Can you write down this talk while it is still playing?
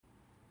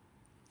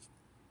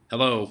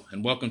Hello,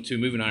 and welcome to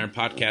Moving Iron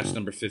Podcast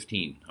number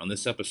 15. On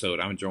this episode,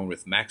 I'm joined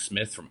with Max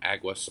Smith from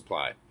AgWest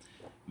Supply.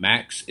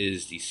 Max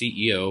is the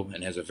CEO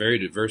and has a very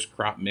diverse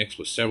crop mix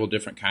with several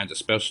different kinds of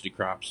specialty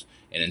crops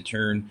and, in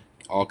turn,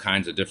 all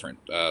kinds of different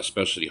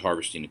specialty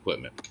harvesting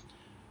equipment.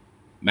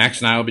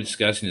 Max and I will be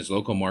discussing his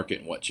local market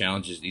and what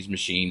challenges these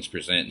machines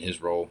present in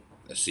his role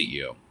as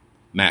CEO.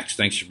 Max,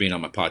 thanks for being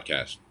on my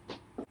podcast.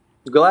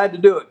 Glad to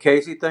do it,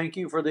 Casey. Thank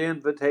you for the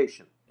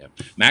invitation. Yeah.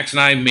 Max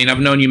and I've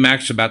known you,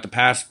 Max, about the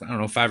past,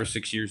 5 or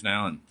 6 years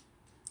now, and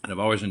I've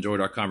always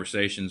enjoyed our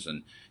conversations,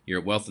 and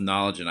you're a wealth of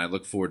knowledge, and I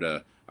look forward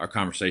to our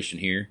conversation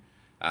here.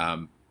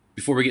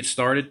 Before we get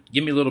started,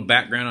 give me a little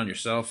background on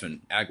yourself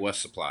and AgWest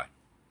Supply.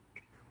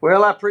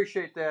 Well, I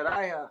appreciate that.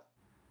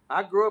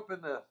 I grew up in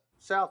the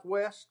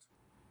Southwest,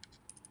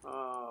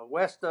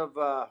 west of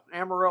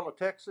Amarillo,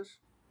 Texas.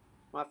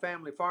 My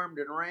family farmed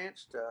and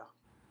ranched.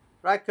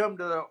 But I come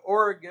to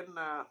Oregon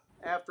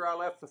after I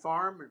left the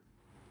farm,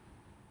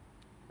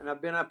 and I've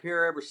been up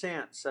here ever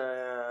since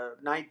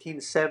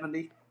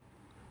 1970.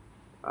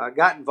 I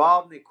got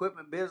involved in the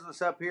equipment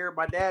business up here.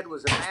 My dad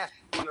was a master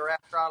dealer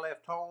after I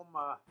left home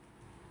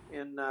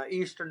in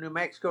eastern New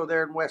Mexico,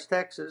 there in West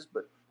Texas.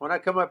 But when I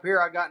come up here,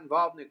 I got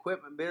involved in the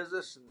equipment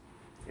business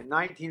in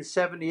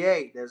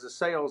 1978 as a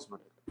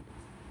salesman.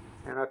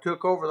 And I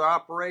took over the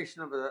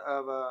operation of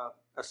a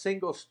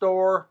single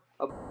store,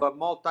 a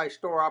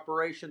multi-store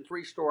operation,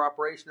 3-store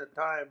operation at the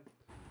time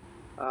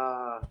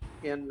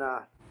in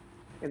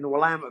the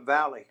Willamette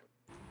Valley.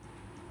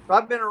 So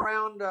I've been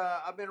around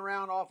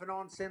off and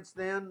on since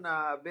then.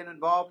 I've been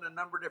involved in a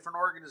number of different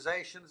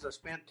organizations. I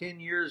spent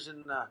 10 years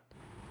in the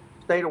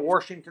state of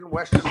Washington,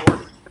 Western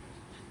Washington.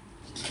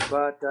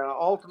 But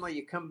ultimately,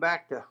 you come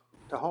back to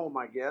home,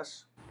 I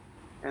guess.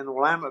 And the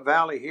Willamette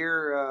Valley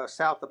here,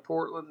 south of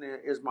Portland,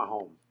 is my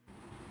home.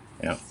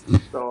 Yeah.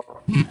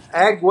 So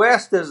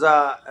AgWest is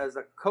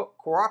a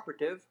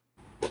cooperative.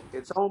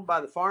 It's owned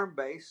by the farm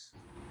base.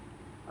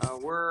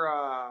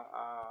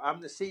 I'm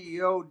the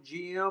CEO,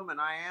 GM, and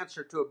I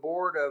answer to a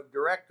board of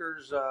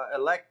directors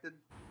elected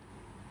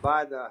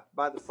by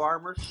the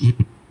farmers.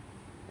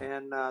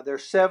 And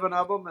there's 7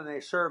 of them, and they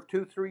serve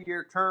 2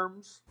 3-year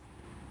terms,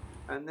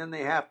 and then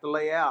they have to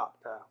lay out.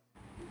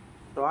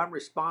 So I'm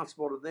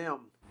responsible to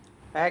them.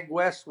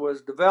 AgWest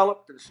was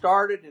developed and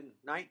started in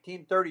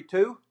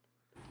 1932.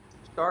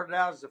 Started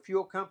out as a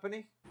fuel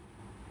company,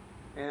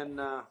 and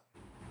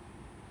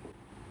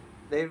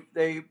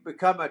they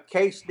become a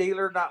case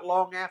dealer not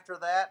long after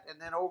that,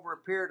 and then over a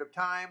period of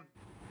time,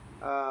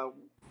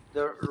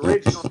 the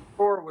original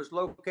store was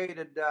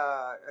located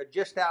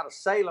just out of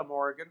Salem,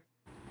 Oregon,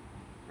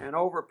 and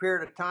over a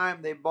period of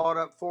time, they bought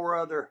up 4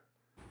 other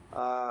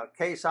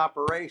case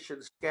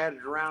operations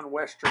scattered around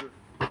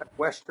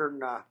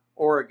western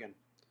Oregon.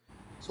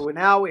 So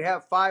we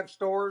have 5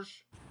 stores,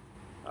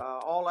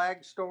 all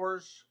ag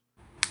stores.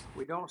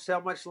 We don't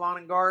sell much lawn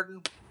and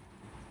garden.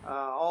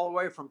 All the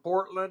way from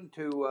Portland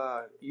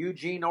to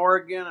Eugene,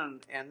 Oregon,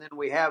 and then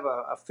we have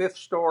a 5th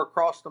store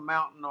across the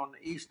mountain on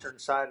the eastern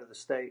side of the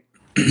state.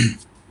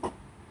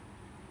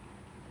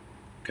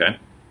 Okay.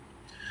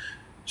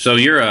 So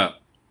you're a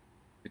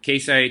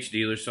Case IH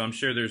dealer, so I'm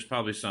sure there's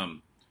probably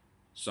some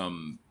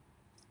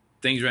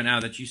things right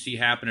now that you see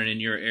happening in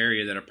your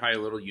area that are probably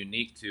a little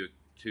unique to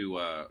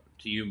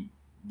you,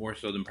 more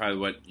so than probably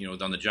what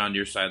on the John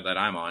Deere side that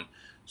I'm on.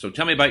 So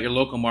tell me about your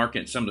local market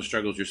and some of the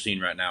struggles you're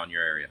seeing right now in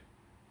your area.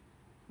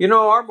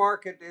 Our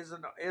market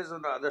isn't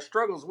the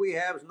struggles we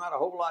have is not a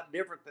whole lot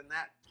different than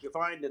that you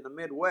find in the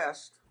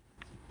Midwest.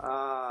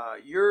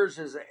 Yours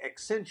is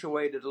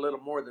accentuated a little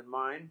more than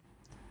mine,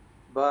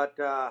 but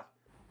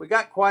we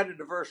got quite a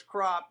diverse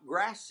crop.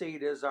 Grass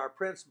seed is our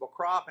principal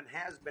crop and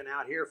has been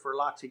out here for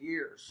lots of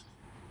years.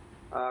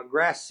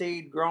 Grass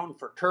seed grown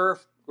for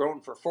turf,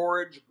 grown for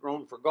forage,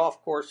 grown for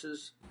golf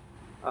courses,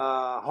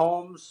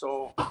 homes.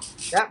 So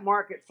that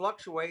market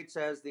fluctuates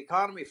as the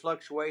economy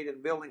fluctuates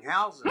in building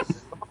houses and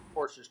golf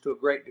courses to a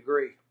great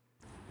degree.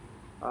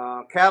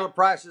 Cattle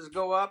prices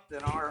go up,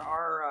 then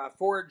our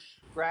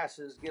forage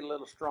grasses get a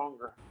little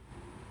stronger.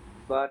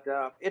 But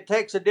it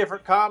takes a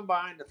different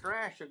combine to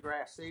thrash a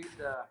grass seed.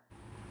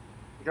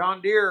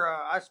 John Deere,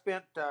 I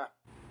spent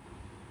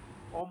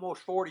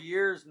almost 40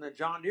 years in the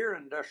John Deere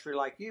industry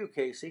like you,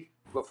 Casey,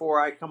 before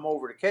I come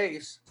over to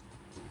Case.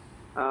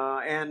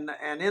 And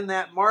in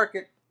that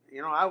market,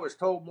 I was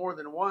told more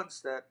than once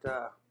that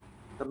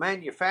the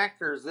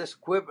manufacturers this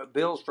equipment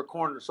builds for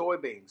corn and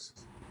soybeans.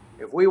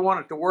 If we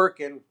wanted to work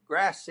in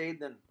grass seed,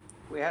 then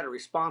we had a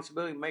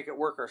responsibility to make it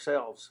work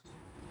ourselves.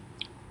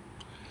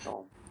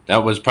 So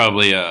that was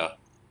probably a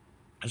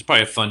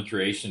fun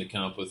creation to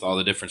come up with all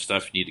the different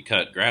stuff you need to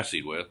cut grass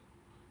seed with.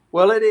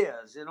 Well, it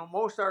is.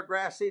 Most of our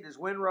grass seed is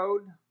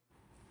windrowed,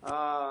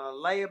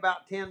 lay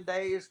about 10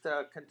 days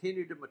to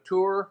continue to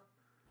mature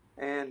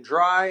and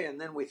dry, and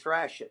then we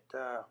thrash it.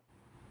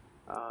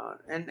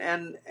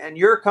 And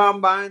your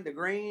combine, the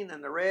green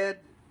and the red,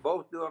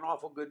 both do an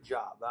awful good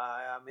job.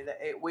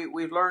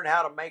 We've learned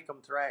how to make them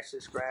thrash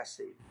this grass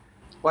seed.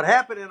 What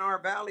happened in our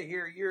valley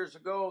here years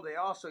ago, they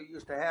also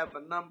used to have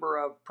a number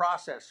of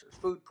processors,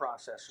 food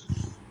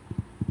processors.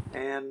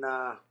 And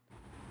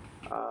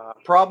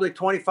probably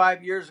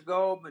 25 years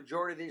ago,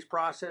 majority of these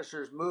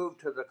processors moved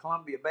to the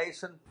Columbia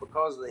Basin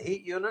because of the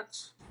heat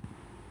units,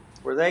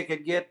 where they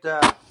could get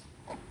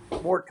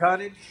more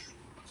tonnage,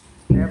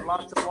 have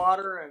lots of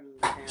water,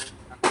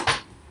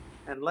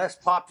 and less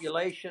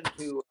population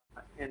to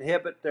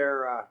inhibit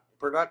their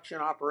production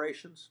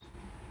operations.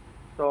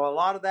 So a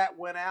lot of that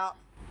went out.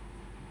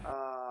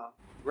 Uh,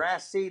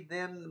 Grass seed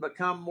then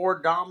become more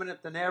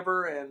dominant than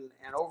ever, and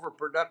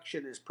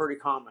overproduction is pretty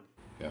common.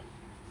 Yeah.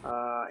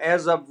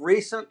 As of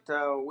recent,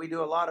 we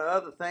do a lot of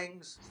other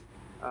things.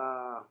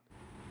 Uh,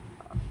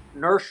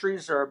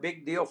 Nurseries are a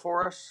big deal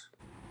for us,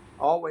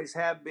 always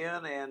have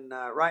been, and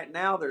right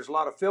now there's a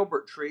lot of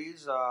filbert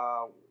trees.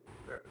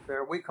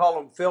 We call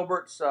them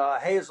filberts.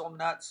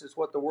 Hazelnuts is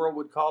what the world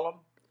would call them,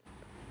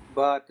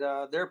 but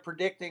they're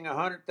predicting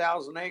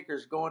 100,000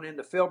 acres going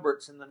into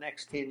filberts in the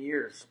next 10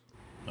 years,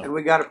 and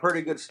we got a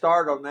pretty good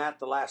start on that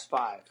the last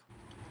 5.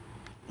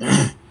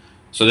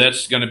 So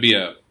that's going to be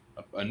a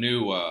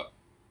new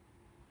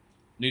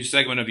new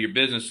segment of your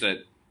business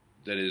that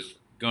is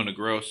going to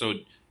grow. So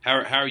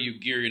how are you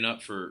gearing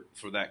up for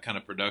that kind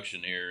of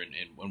production here, and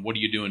what are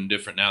you doing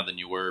different now than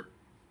you were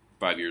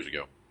 5 years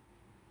ago?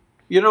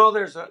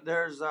 There's 2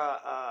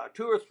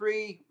 or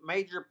 3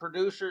 major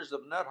producers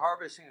of nut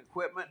harvesting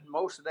equipment, and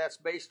most of that's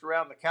based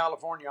around the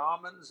California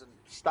almonds and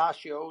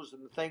pistachios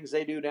and the things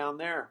they do down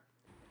there.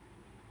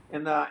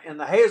 In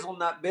the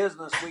hazelnut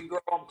business, we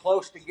grow them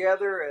close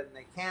together, and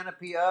they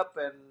canopy up,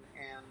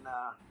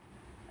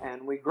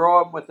 and we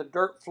grow them with a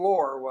dirt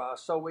floor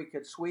so we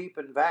could sweep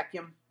and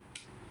vacuum.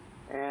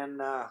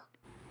 And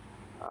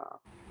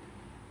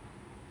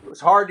it was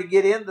hard to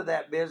get into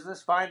that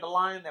business, find a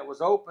line that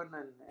was open,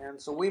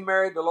 and so we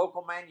married the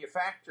local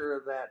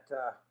manufacturer. That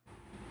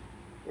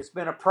it's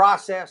been a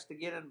process to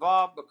get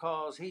involved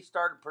because he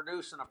started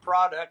producing a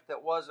product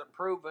that wasn't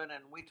proven,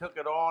 and we took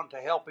it on to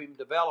help him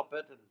develop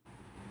it. And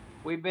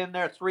we've been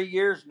there 3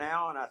 years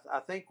now, and I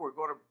think we're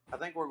going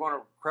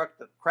to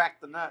crack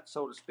the nut,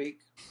 so to speak.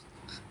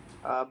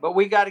 But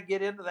we got to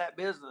get into that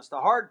business.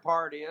 The hard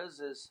part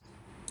is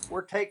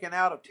we're taking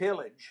out of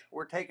tillage.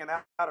 We're taking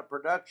out of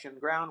production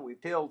ground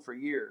we've tilled for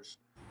years.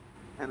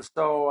 And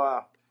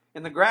so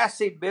in the grass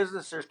seed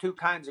business, there's 2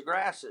 kinds of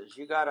grasses.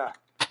 You got a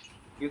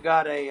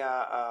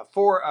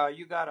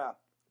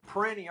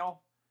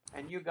perennial,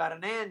 and you got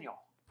an annual.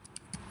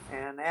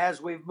 And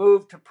as we've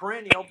moved to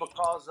perennial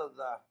because of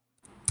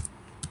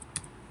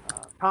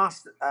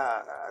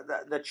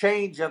the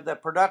change of the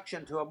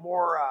production to a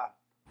more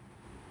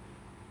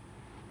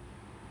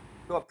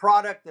to a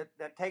product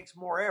that takes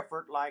more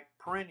effort, like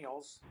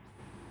perennials,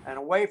 and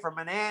away from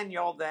an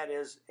annual that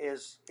is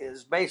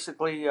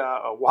basically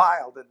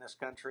wild in this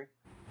country,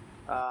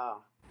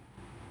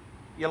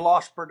 you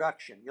lost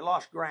production, you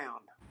lost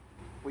ground.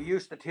 We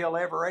used to till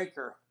every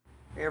acre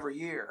every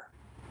year,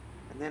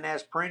 and then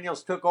as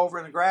perennials took over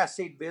in the grass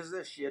seed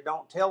business, you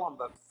don't till them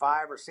but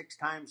 5 or 6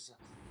 times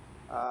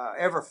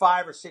every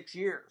 5 or 6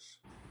 years.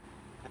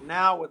 And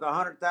now with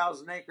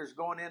 100,000 acres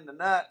going into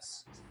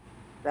nuts,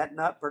 that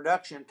nut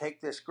production take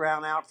this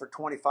ground out for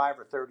 25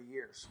 or 30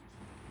 years.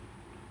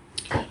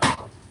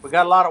 We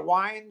got a lot of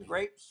wine,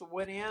 grapes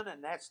went in,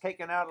 and that's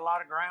taken out a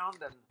lot of ground,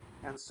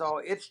 and so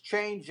it's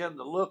changing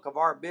the look of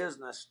our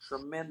business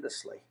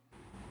tremendously.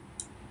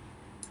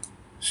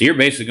 So you're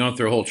basically going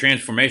through a whole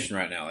transformation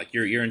right now. Like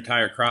your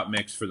entire crop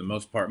mix, for the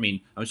most part. I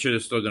mean, I'm sure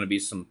there's still going to be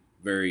some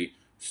very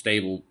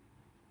stable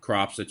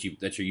crops that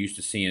you're used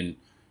to seeing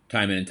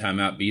time in and time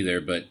out be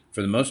there, but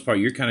for the most part,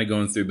 you're kind of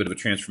going through a bit of a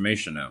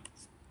transformation now.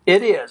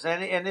 It is,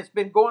 and it's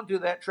been going through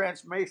that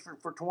transformation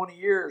for 20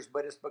 years,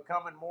 but it's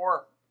becoming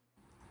more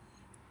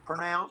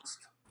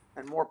pronounced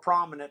and more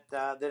prominent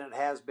than it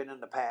has been in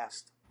the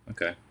past.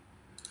 Okay.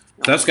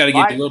 So that's got to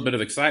give you a little bit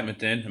of excitement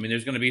then. I mean,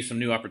 there's going to be some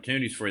new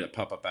opportunities for you that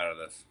pop up out of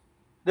this.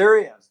 There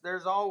is.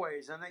 There's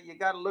always, and you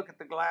got to look at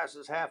the glass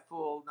as half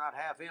full, not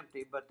half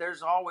empty, but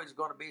there's always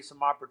going to be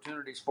some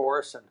opportunities for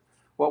us. And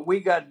what we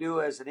got to do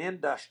as an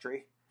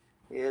industry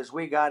is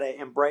we got to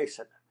embrace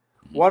it.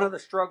 One of the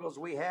struggles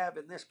we have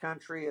in this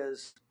country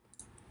is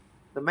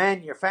the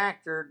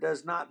manufacturer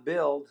does not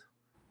build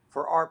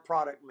for our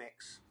product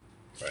mix.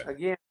 Right.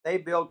 Again, they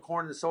build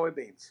corn and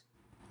soybeans.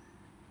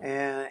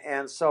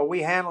 And so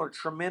we handle a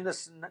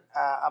tremendous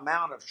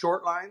amount of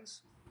short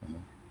lines.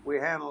 We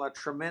handle a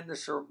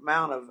tremendous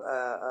amount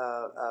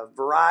of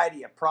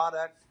variety of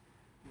product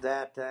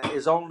that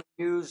is only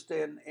used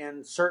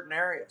in certain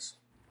areas.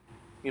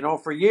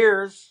 For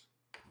years,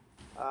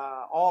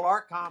 all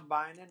our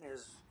combining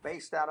is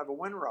based out of a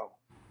windrow,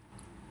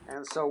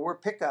 and so we're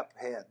pickup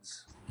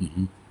heads.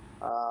 Mm-hmm.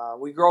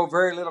 We grow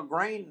very little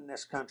grain in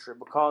this country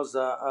because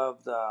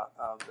of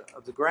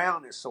the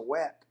ground is so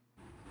wet.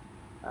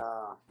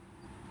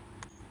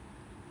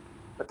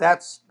 But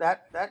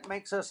that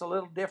makes us a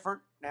little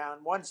different. Now,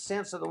 in one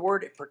sense of the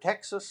word, it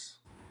protects us.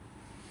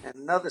 In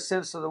another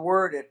sense of the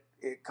word,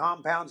 it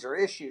compounds our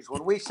issues.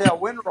 When we sell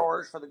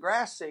windrowers for the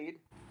grass seed,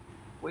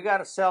 we got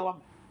to sell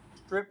them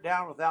stripped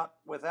down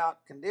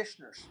without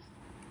conditioners.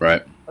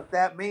 Right. What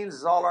that means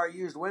is all our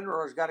used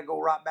windrowers got to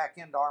go right back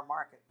into our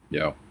market.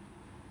 Yeah.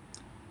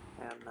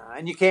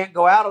 And you can't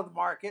go out of the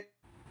market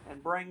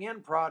and bring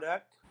in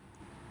product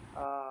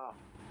uh,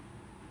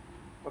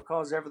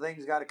 because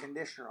everything's got a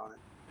conditioner on it.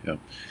 Yeah.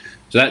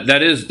 So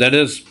that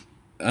is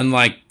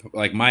unlike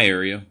like my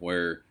area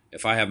where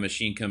if I have a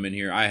machine come in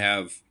here, I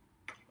have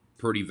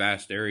pretty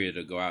vast area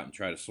to go out and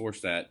try to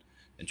source that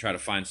and try to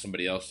find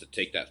somebody else to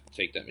take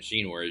that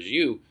machine. Whereas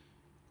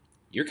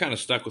you're kind of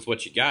stuck with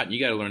what you got, and you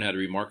got to learn how to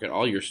remarket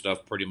all your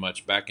stuff pretty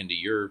much back into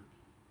your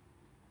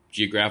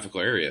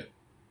geographical area.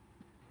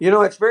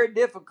 It's very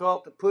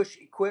difficult to push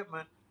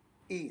equipment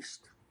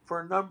east for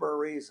a number of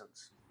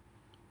reasons.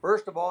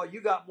 First of all,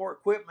 you got more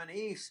equipment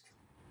east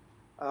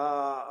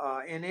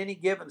in any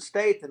given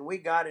state than we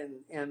got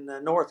in the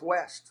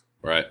Northwest.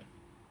 Right.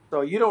 So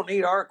you don't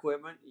need our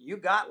equipment. You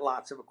got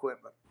lots of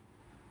equipment.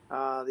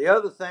 The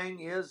other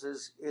thing is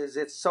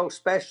it's so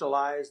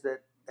specialized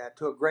that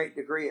to a great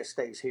degree it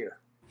stays here.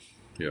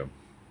 Yeah.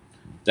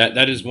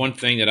 That is one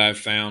thing that I've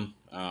found.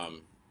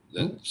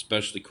 That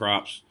especially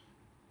crops,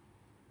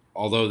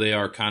 although they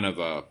are kind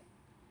of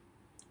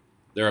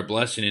they're a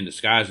blessing in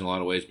disguise in a lot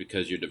of ways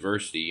because your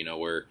diversity.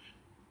 Where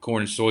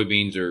corn and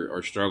soybeans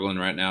are struggling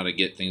right now to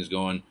get things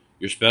going.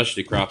 Your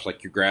specialty crops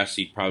like your grass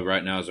seed probably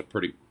right now is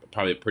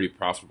probably a pretty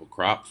profitable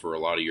crop for a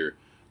lot of your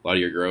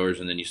growers,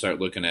 and then you start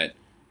looking at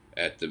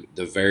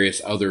the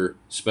various other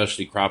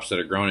specialty crops that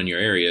are grown in your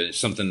area. It's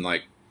something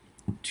like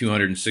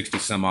 260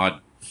 some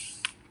odd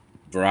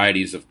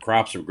varieties of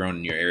crops are grown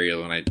in your area.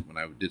 When I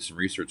did some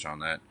research on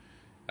that,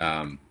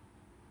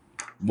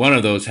 one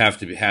of those has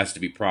to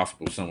be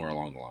profitable somewhere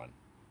along the line.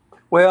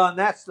 Well, and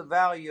that's the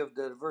value of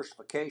the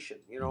diversification.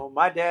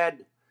 My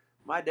dad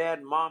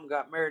and mom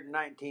got married in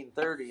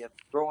 1930, and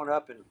growing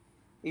up in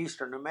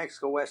eastern New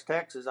Mexico, West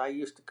Texas, I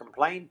used to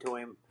complain to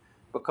him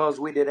because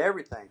we did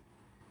everything.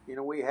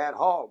 We had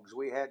hogs,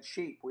 we had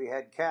sheep, we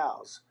had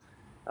cows,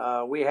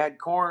 we had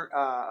corn,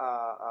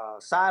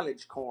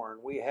 silage corn,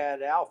 we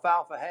had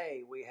alfalfa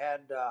hay, we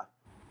had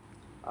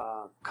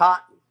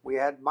cotton, we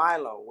had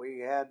milo, we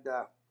had.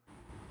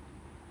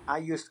 I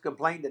used to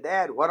complain to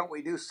Dad, "Why don't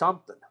we do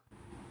something?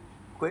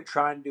 Quit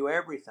trying to do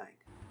everything."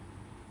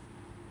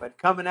 But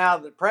coming out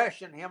of the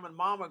Depression, him and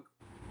Mama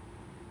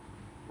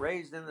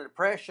raised in the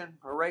Depression,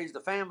 or raised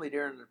the family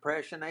during the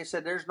Depression, they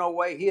said there's no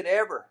way he'd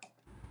ever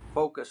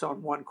focus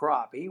on one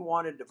crop. He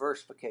wanted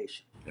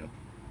diversification.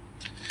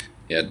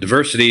 Yeah,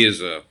 diversity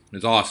is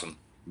awesome,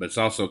 but it's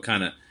also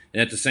kind of,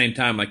 and at the same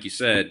time, like you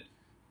said,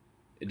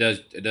 it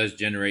does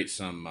generate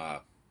some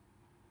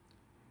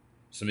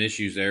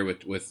issues there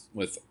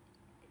with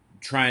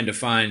trying to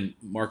find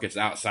markets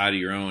outside of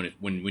your own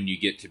when you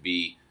get to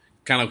be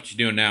kind of what you're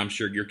doing now. I'm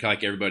sure you're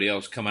like everybody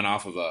else coming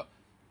off of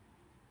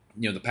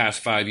the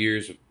past 5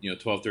 years of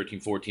 12, 13,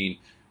 14,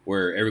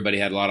 where everybody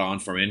had a lot of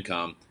on-farm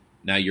income.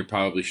 Now you're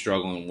probably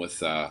struggling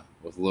with a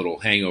little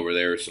hangover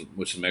there,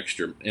 with some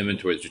extra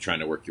inventory that you're trying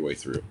to work your way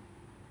through.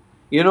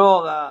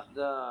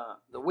 The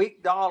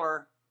weak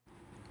dollar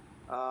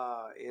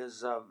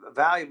is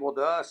valuable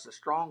to us. The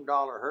strong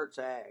dollar hurts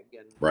ag,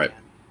 and right.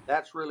 And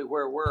that's really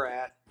where we're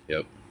at.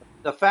 Yep.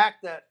 The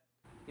fact that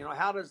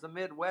how does the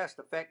Midwest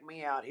affect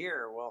me out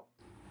here? Well,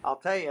 I'll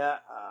tell you,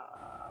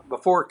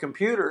 before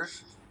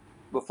computers,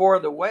 before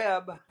the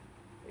web,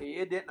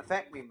 it didn't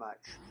affect me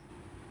much.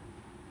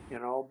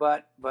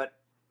 But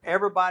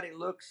everybody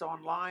looks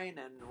online,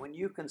 and when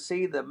you can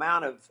see the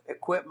amount of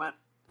equipment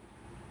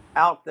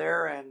out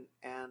there and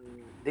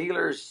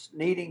dealers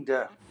needing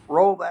to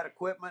roll that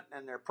equipment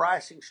and their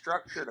pricing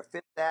structure to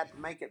fit that to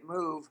make it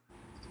move,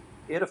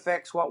 it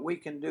affects what we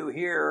can do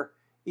here,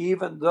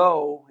 even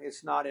though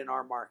it's not in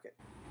our market.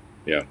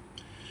 Yeah.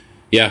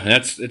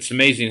 It's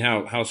amazing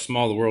how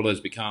small the world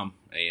has become,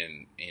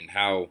 and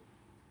how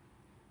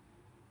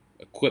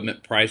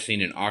equipment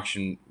pricing and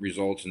auction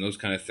results and those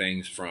kind of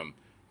things from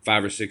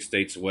 5 or 6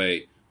 states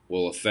away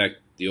will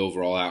affect the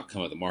overall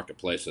outcome of the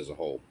marketplace as a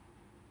whole.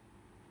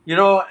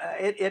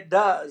 It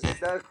does. It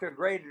does to a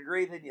greater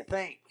degree than you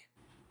think.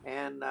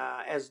 And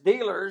as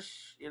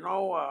dealers,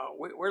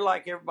 we're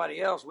like everybody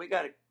else. We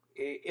got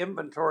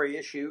inventory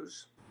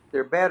issues.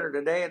 They're better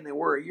today than they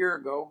were a year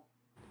ago.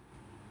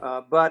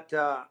 But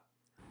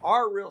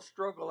our real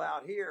struggle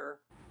out here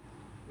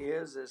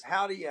is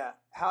how do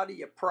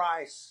you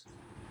price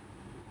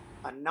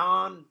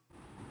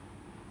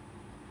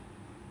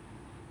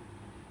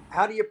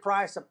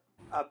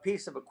a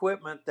piece of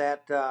equipment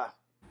that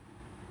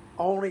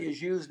only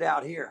is used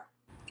out here?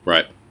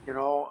 Right.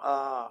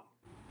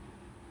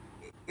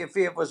 If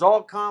it was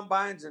all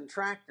combines and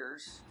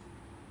tractors,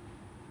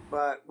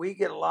 but we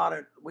get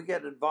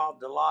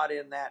involved a lot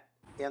in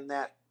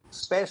that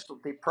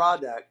specialty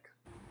product,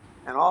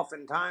 and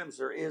oftentimes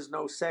there is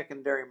no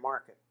secondary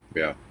market.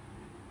 Yeah.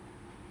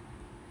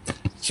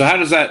 So how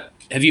does that?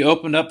 Have you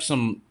opened up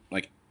some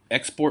like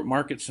export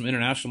markets, some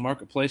international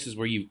marketplaces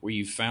where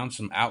you found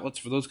some outlets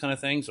for those kind of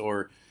things,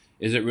 or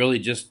is it really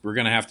just we're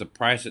going to have to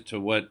price it to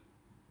what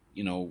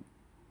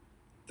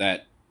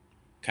that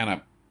kind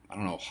of, I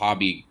don't know,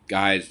 hobby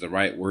guy is the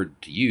right word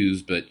to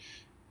use, but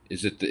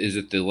is it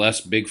the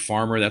less big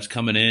farmer that's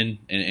coming in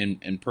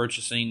and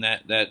purchasing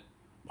that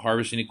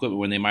harvesting equipment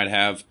when they might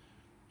have,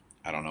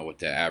 I don't know what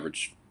the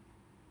average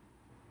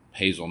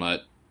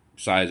hazelnut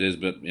size is,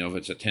 but if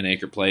it's a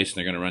 10-acre place and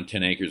they're going to run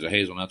 10 acres of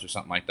hazelnuts or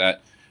something like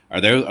that,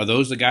 are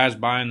those the guys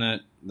buying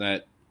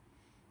that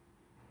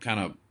kind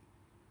of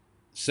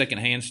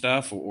secondhand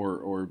stuff, or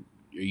are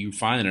you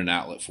finding an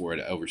outlet for it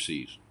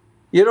overseas?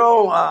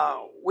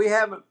 We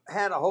haven't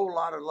had a whole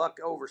lot of luck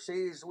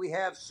overseas. We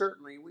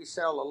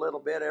sell a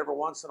little bit every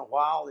once in a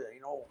while,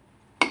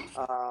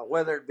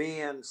 whether it be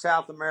in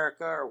South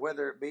America or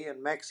whether it be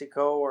in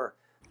Mexico,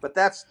 but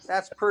that's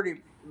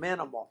pretty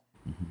minimal.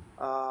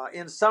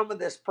 In some of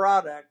this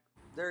product,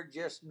 they're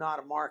just not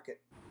a market,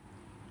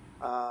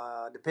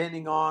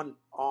 depending on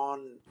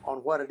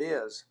what it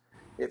is.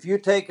 If you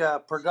take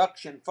a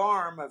production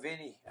farm of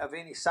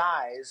any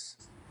size,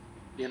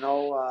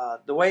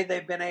 the way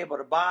they've been able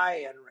to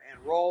buy and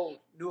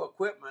roll new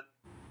equipment,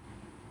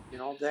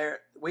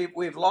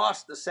 we've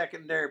lost the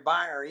secondary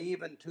buyer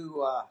even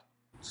to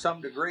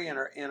some degree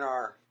in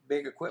our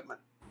big equipment.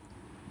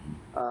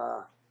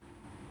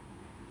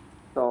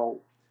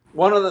 So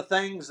one of the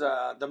things,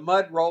 the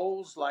mud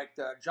rolls like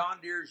the John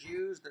Deere's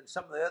used and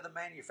some of the other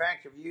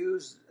manufacturers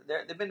use,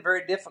 they've been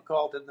very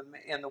difficult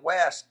in the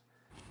West.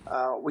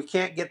 We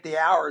can't get the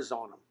hours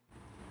on them.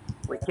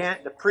 We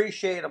can't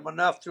depreciate them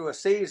enough through a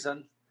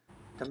season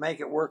to make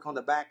it work on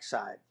the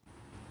backside.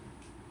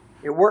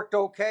 It worked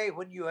okay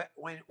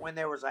when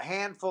there was a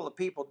handful of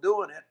people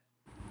doing it,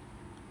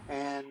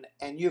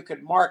 and you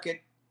could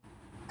market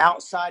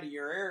outside of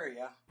your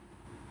area.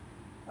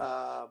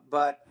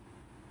 But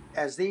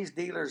as these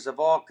dealers have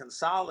all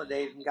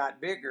consolidated and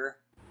got bigger,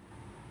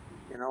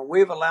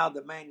 we've allowed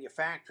the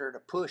manufacturer to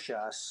push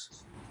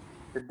us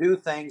to do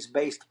things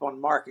based upon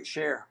market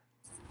share.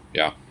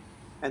 Yeah.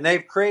 And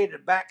they've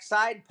created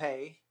backside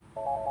pay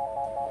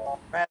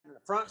rather than the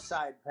front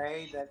side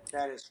pay that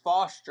has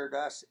fostered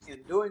us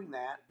in doing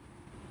that.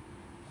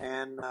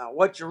 And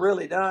what you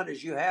really done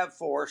is you have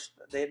forced,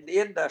 the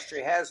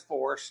industry has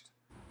forced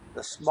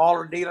the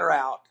smaller dealer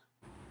out.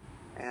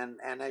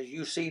 And as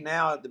you see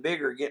now, the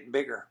bigger are getting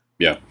bigger.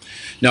 Yeah.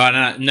 No,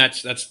 and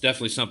that's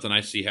definitely something I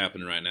see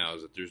happening right now,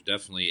 is that there's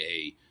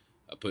definitely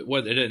and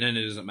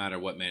it doesn't matter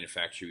what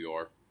manufacturer you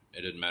are.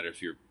 It doesn't matter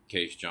if you're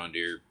Case, John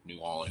Deere, New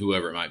Holland,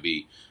 whoever it might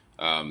be.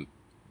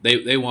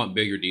 They want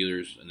bigger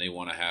dealers, and they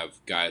want to have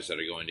guys that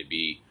are going to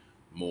be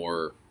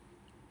more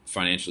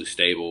financially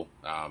stable,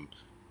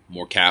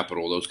 more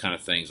capital, those kind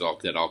of things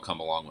that all come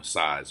along with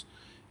size,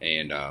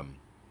 and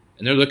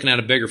they're looking at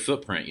a bigger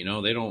footprint.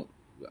 They don't.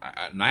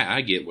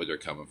 I get where they're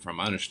coming from.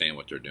 I understand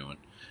what they're doing,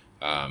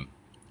 and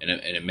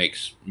it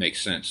makes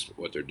sense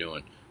what they're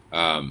doing.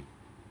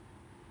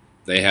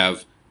 They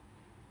have,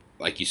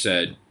 like you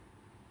said,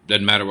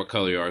 doesn't matter what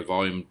color you are,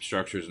 volume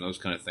structures and those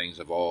kind of things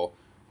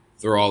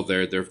they're all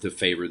there. They're to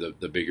favor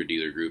the bigger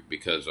dealer group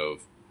because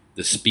of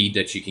the speed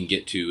that you can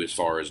get to as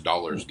far as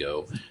dollars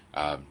go,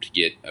 to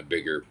get a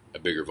bigger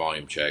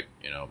volume check.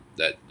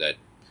 That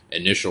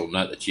initial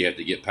nut that you have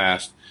to get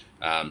past,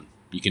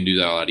 you can do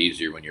that a lot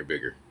easier when you're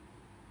bigger.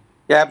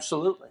 Yeah,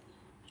 absolutely.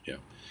 Yeah,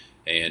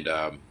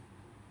 and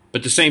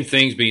but the same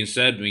thing's being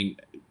said. I mean,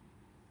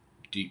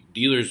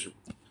 dealers,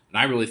 and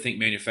I really think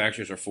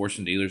manufacturers are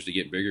forcing dealers to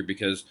get bigger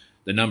because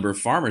the number of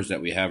farmers that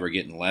we have are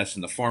getting less,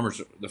 and the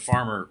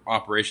farmer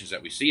operations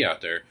that we see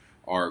out there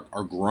are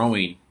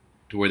growing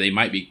to where they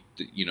might be.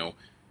 Here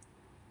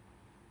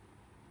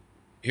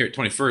at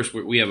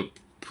 21st, we have a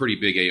pretty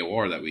big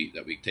AOR that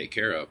we take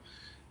care of,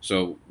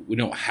 so we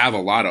don't have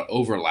a lot of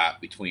overlap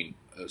between,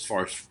 as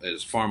far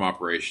as farm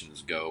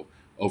operations go,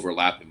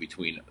 overlapping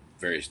between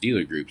various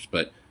dealer groups.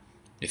 But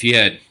if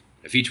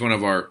each one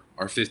of our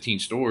 15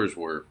 stores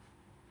were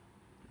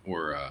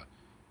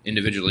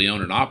individually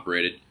owned and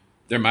operated,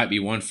 there might be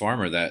one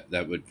farmer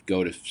that would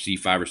go to see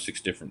 5 or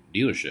 6 different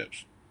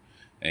dealerships,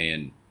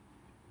 and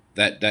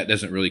that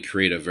doesn't really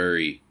create a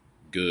very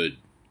good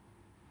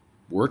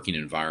working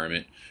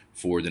environment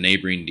for the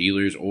neighboring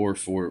dealers or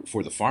for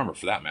the farmer,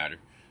 for that matter,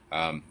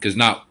 because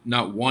not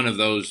one of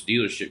those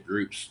dealership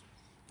groups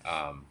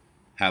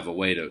have a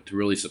way to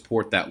really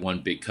support that one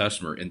big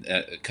customer, and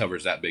it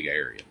covers that big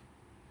area.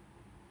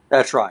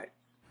 That's right.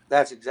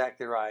 That's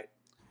exactly right.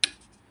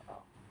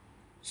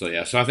 So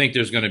I think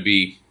there's going to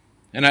be,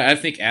 and I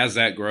think as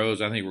that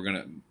grows, I think we're going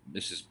to,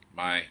 this is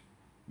my,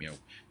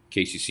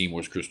 Casey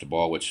Seymour's crystal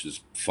ball, which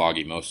is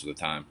foggy most of the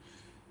time.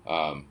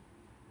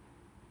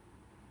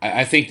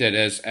 I think that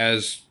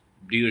as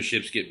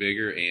dealerships get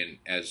bigger and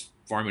as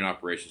farming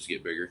operations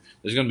get bigger,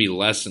 there's going to be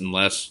less and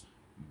less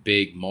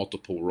big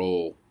multiple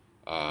role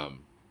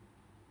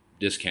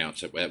discounts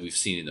that we've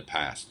seen in the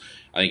past.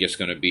 I think it's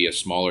going to be a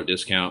smaller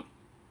discount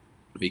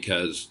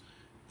because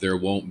there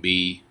won't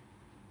be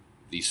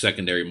the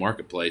secondary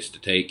marketplace to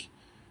take,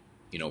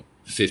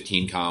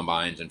 15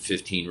 combines and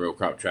 15 row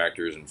crop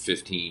tractors and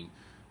 15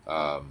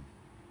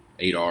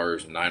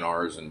 8Rs and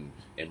 9Rs and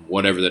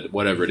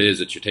whatever it is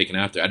that you're taking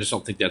out there. I just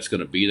don't think that's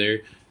going to be there.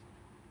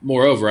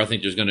 Moreover, I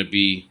think there's going to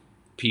be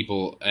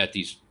people at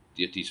these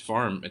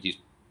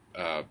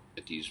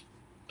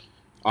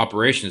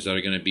operations that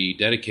are going to be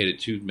dedicated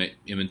to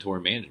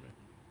inventory management,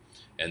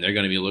 and they're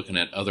going to be looking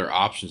at other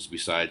options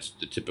besides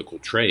the typical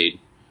trade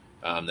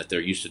that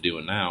they're used to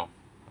doing now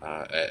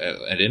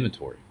at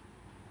inventory.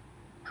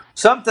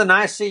 Something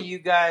I see you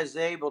guys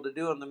able to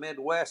do in the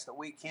Midwest that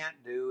we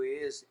can't do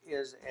is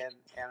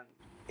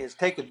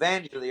take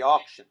advantage of the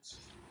auctions.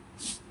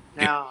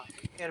 Now,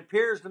 it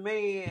appears to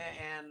me,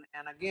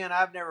 and again,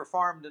 I've never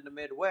farmed in the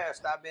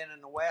Midwest. I've been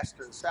in the West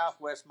or the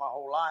Southwest my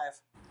whole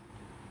life,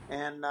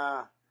 and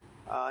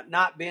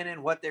not been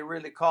in what they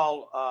really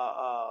call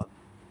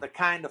the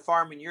kind of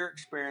farming you're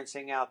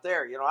experiencing out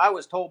there. You know, I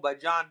was told by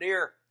John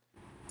Deere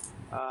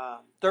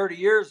 30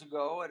 years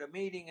ago at a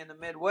meeting in the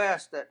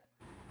Midwest that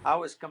I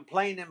was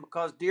complaining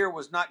because Deere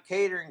was not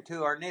catering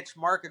to our niche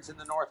markets in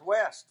the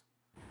Northwest.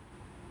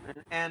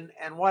 And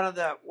one of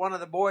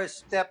the boys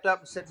stepped up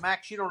and said,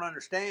 "Max, you don't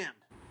understand.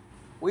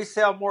 We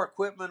sell more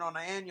equipment on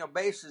an annual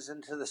basis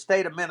into the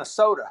state of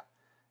Minnesota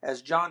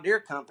as John Deere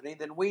Company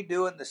than we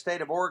do in the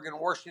state of Oregon,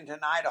 Washington,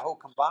 Idaho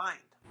combined."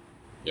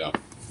 Yeah.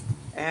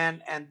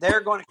 And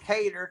they're going to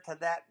cater to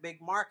that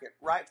big market,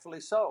 rightfully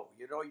so.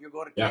 You know, you're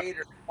going to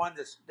cater to one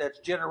that's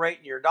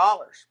generating your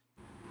dollars.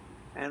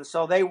 And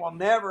so they will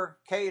never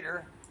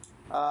cater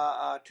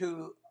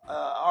to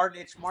our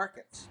niche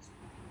markets.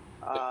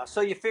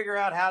 So you figure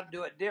out how to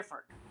do it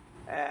different.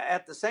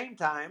 At the same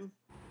time,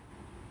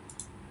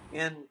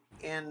 in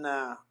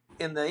the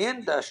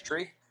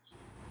industry,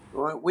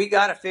 we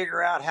got to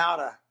figure out how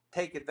to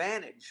take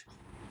advantage.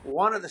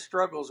 One of the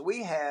struggles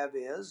we have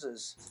is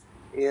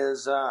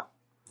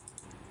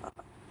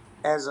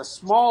as a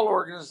small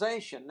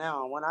organization.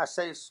 Now, when I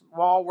say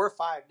small, we're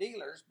 5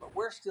 dealers, but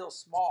we're still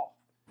small.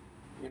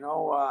 You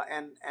know,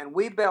 and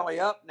we belly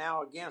up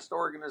now against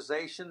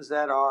organizations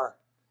that are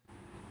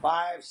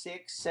 $500,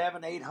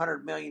 $600, $700,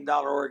 $800 million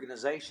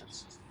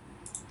organizations.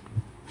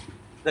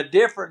 The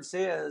difference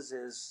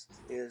is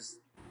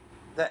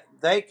that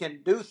they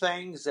can do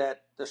things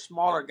that the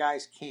smaller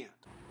guys can't,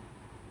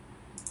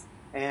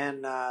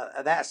 and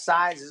that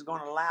size is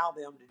going to allow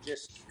them to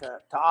just to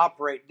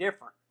operate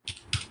different.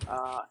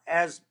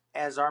 As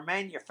our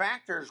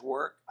manufacturers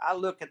work, I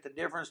look at the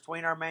difference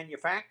between our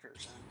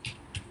manufacturers,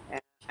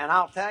 and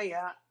I'll tell you.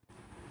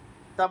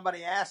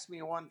 Somebody asked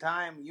me one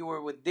time, "You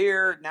were with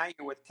Deere, now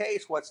you're with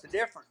Case. What's the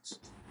difference?"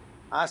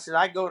 I said,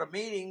 "I go to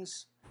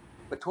meetings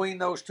between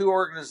those two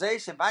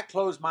organizations. If I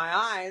close my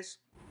eyes,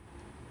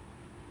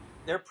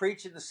 they're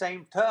preaching the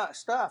same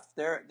stuff.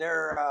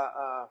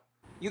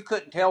 You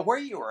couldn't tell where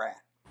you were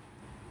at.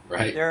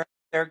 Right.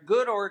 They're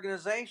good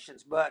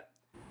organizations, but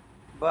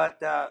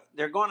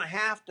they're going to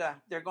have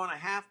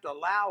to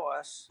allow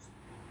us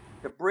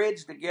to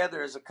bridge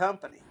together as a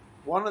company.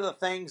 One of the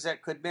things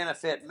that could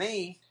benefit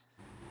me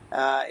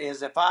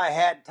is if I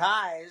had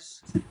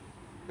ties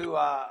to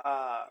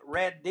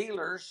red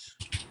dealers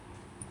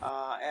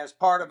as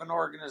part of an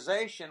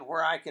organization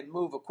where I can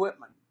move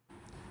equipment.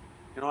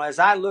 You know, as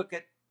I look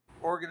at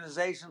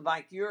organizations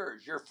like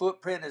yours, your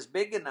footprint is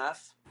big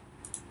enough.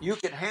 You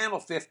can handle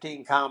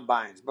 15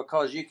 combines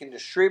because you can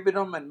distribute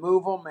them and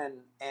move them,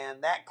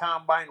 and that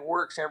combine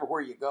works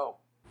everywhere you go.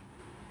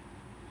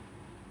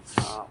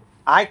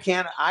 I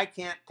can't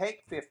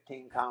take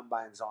 15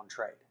 combines on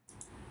trade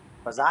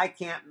because I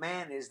can't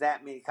manage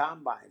that many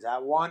combines.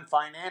 One,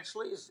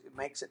 financially, it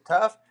makes it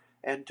tough,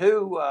 and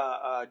two,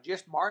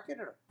 just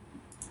marketing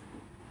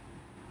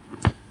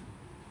them.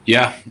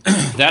 Yeah,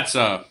 that's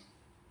and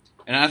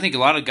I think a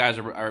lot of guys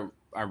are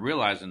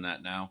realizing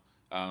that now.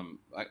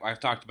 I've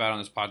talked about on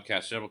this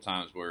podcast several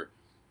times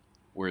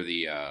where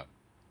the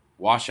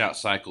washout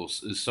cycle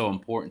is so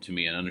important to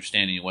me, and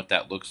understanding what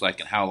that looks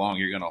like and how long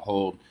you're going to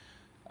hold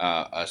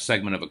a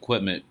segment of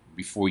equipment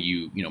before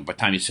by the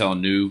time you sell a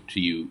new to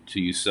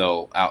you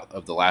sell out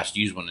of the last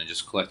used one and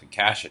just collecting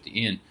cash at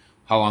the end,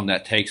 how long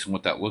that takes and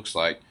what that looks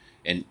like.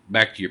 And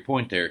back to your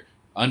point there,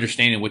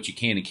 understanding what you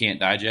can and can't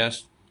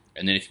digest,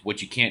 and then if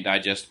what you can't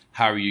digest,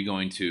 how are you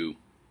going to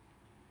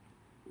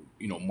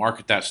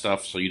market that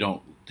stuff so you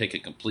don't take a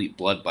complete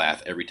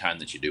bloodbath every time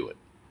that you do it.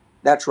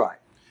 That's right.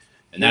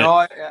 And you're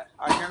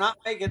not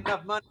making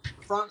enough money on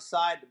the front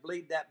side to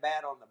bleed that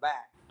bad on the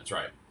back. That's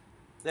right.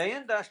 The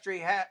industry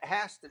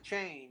has to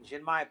change,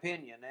 in my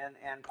opinion,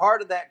 and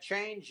part of that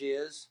change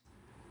is,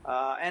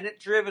 and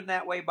it's driven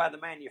that way by the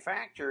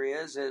manufacturer,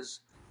 is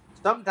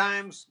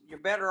sometimes you're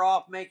better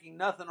off making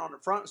nothing on the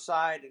front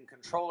side and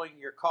controlling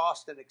your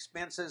cost and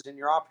expenses and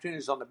your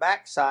opportunities on the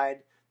back side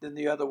than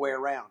the other way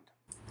around.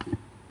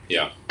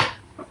 Yeah,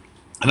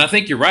 and I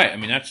think you're right. I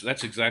mean, that's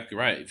exactly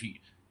right.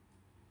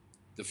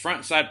 The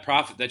front side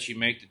profit that you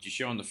make, that you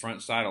show on the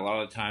front side, a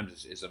lot of the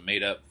times is a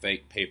made up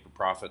fake paper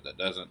profit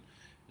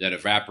that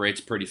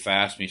evaporates pretty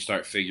fast when you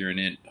start figuring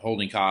in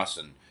holding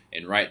costs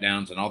and write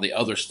downs and all the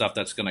other stuff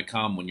that's going to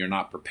come when you're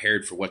not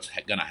prepared for what's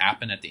going to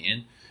happen at the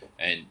end.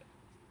 And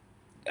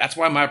that's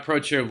why my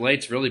approach here of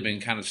late's really been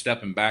kind of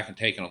stepping back and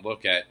taking a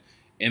look at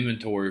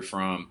inventory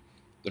from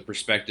the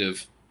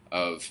perspective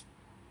of,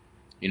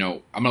 I'm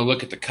going to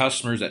look at the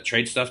customers that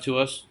trade stuff to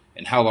us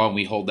and how long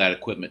we hold that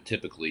equipment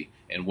typically,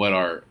 and what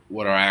our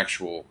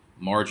actual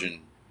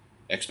margin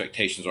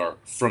expectations are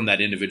from that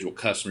individual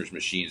customer's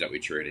machines that we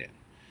trade in.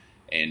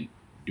 And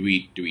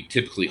Do we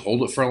typically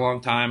hold it for a long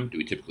time? Do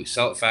we typically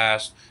sell it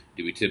fast?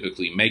 Do we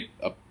typically make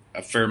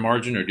a fair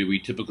margin, or do we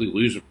typically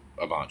lose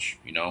a bunch?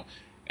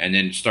 And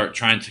then start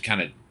trying to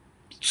kind of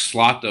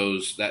slot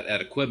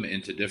that equipment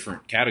into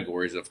different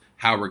categories of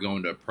how we're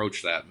going to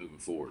approach that moving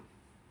forward.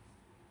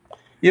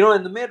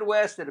 In the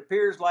Midwest, it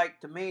appears like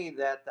to me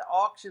that the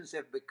auctions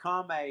have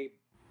become a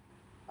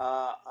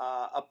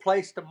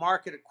place to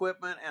market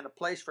equipment and a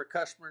place for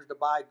customers to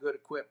buy good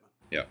equipment.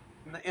 Yeah.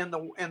 In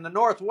the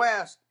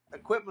Northwest,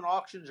 equipment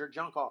auctions are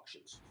junk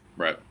auctions.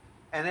 Right.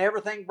 And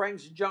everything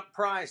brings a junk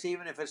price,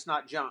 even if it's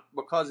not junk,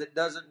 because it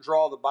doesn't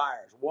draw the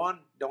buyers. One,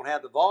 don't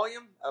have the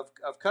volume of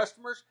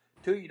customers.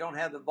 Two, you don't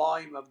have the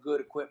volume of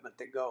good equipment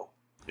that go.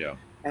 Yeah.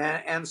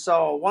 And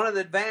so one of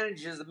the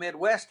advantages the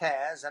Midwest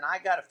has, and I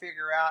got to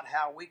figure out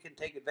how we can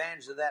take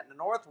advantage of that in the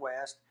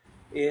Northwest,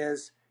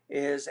 is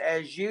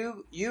as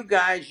you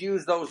guys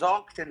use those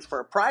auctions for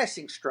a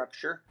pricing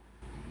structure,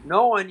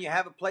 knowing you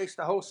have a place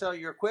to wholesale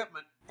your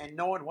equipment and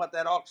knowing what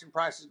that auction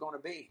price is going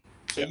to be.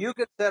 So you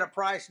can set a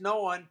price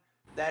knowing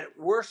that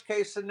worst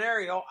case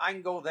scenario, I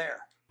can go there.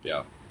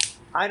 Yeah.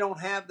 I don't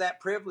have that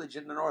privilege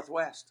in the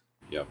Northwest.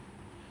 Yeah.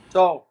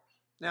 So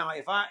now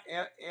if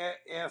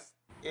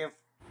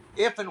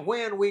and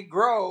when we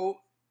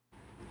grow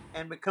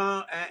and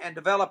become and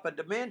develop a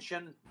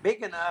dimension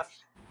big enough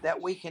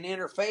that we can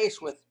interface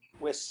with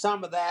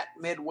some of that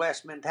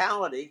Midwest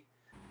mentality,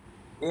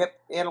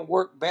 it'll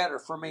work better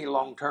for me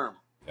long term.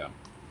 Yeah.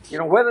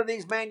 Whether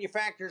these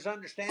manufacturers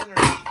understand or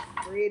not,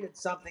 created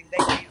something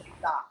they can't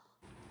stop.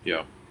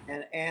 Yeah.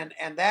 And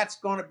that's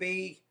going to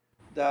be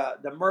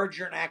the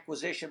merger and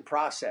acquisition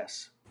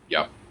process.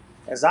 Yeah.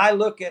 As I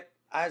look at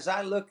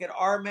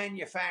our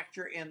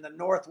manufacturer in the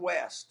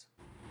Northwest,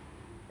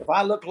 if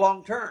I look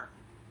long term,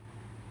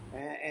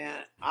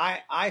 and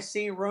I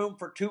see room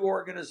for 2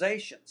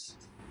 organizations,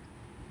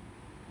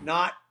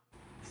 not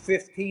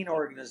 15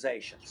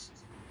 organizations.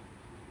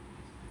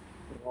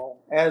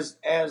 As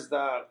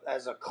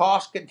the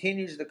cost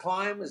continues to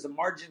climb, as the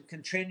margins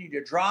continue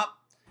to drop,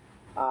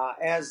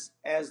 as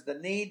the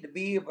need to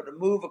be able to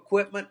move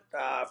equipment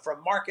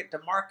from market to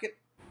market,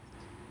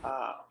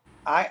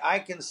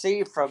 I can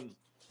see from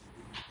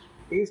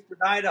eastern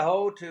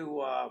Idaho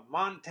to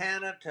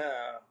Montana to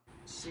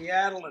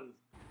Seattle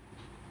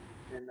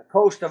and the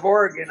coast of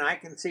Oregon, I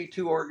can see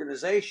 2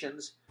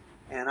 organizations,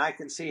 and I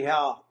can see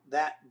how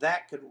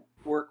that could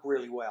work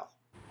really well.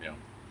 Yeah.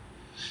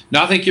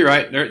 No, I think you're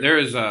right. There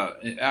is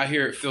out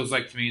here. It feels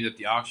like to me that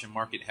the auction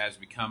market has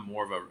become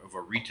more of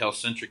a retail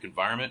centric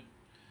environment.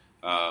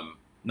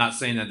 Not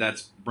saying that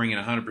that's bringing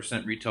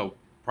 100% retail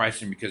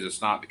pricing, because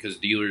it's not, because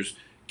dealers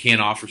can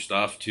offer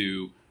stuff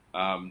to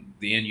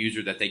the end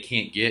user that they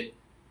can't get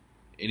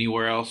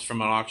anywhere else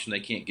from an auction. They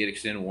can't get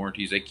extended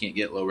warranties. They can't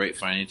get low rate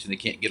financing. They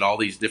can't get all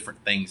these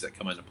different things that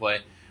come into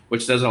play,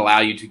 which doesn't allow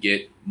you to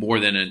get more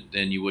than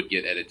you would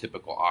get at a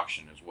typical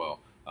auction as well.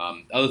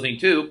 Other thing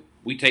too,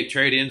 we take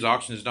trade-ins,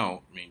 auctions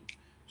don't.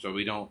 So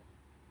we don't,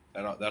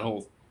 that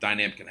whole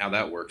dynamic and how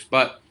that works.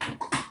 But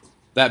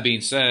that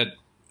being said,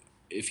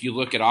 if you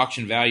look at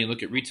auction value and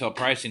look at retail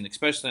pricing,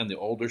 especially on the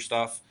older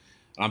stuff,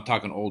 I'm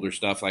talking older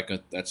stuff like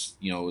that's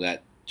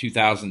that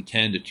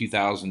 2010 to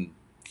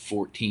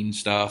 2014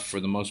 stuff for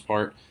the most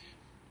part.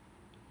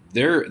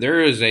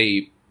 There is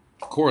a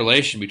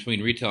correlation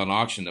between retail and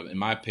auction, in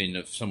my opinion,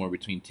 of somewhere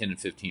between 10 and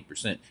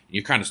 15%. And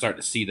you're kind of starting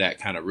to see that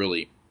kind of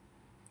really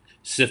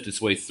sift its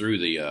way through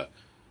the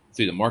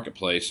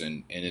marketplace,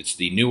 and it's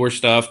the newer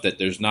stuff that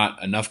there's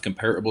not enough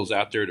comparables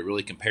out there to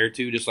really compare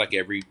to. Just like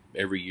every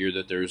year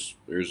that there's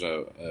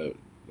a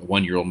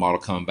 1-year-old model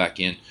coming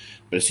back in,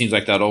 but it seems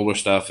like that older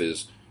stuff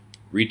is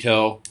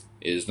retail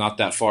is not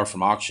that far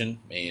from auction,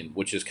 and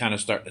which is kind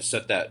of starting to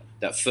set that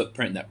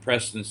footprint, that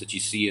precedence that you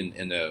see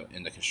in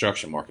the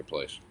construction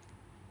marketplace.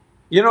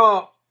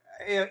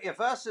 If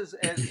us as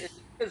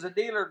a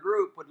dealer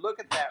group would look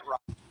at that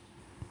right,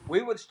 we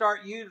would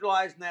start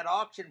utilizing that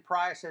auction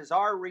price as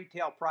our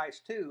retail price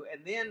too,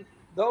 and then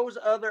those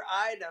other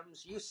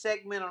items you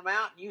segment them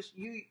out and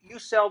you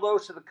sell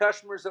those to the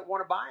customers that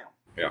want to buy them.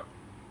 Yeah.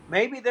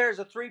 Maybe there's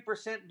a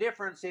 3%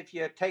 difference if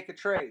you take a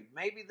trade.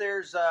 Maybe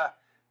there's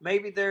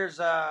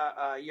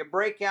you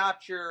break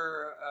out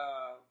your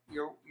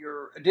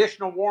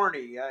additional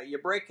warranty. You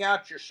break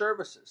out your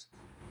services.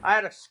 I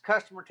had a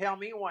customer tell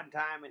me one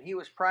time, and he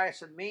was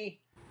pricing me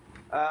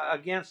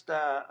against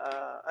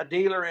a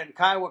dealer in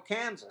Kiowa,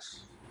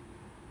 Kansas.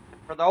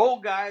 For the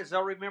old guys,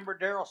 they'll remember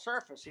Daryl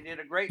Surface. He did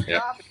a great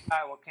job in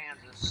Kiowa,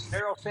 Kansas.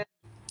 Daryl said,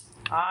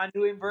 I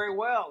knew him very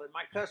well. And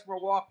my customer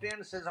walked in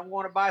and says, I'm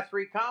going to buy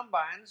 3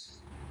 combines,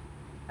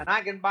 and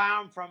I can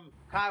buy them from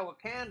Kiowa,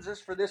 Kansas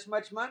for this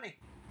much money.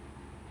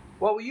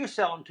 What will you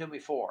sell them to me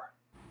for?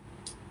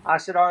 I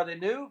said, are they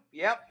new?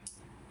 Yep.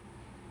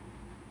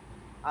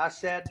 I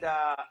said,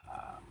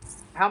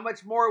 how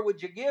much more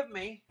would you give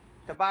me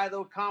to buy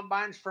those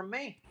combines from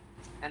me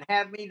and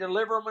have me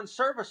deliver them and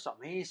service them?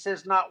 He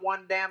says, not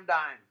one damn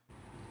dime.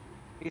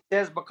 He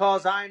says,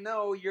 because I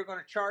know you're going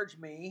to charge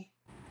me.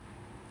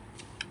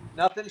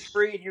 Nothing's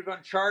free, and you're going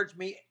to charge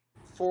me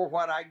for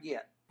what I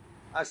get.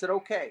 I said,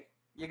 okay.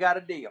 you got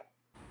a deal.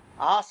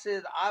 I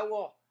said,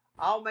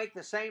 I'll make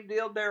the same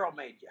deal Daryl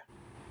made you.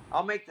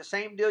 I'll make the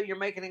same deal you're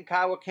making in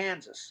Kiowa,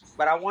 Kansas,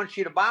 but I want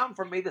you to buy them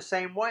from me the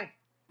same way.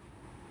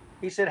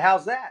 He said,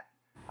 how's that?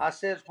 I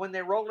said, when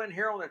they roll in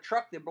here on a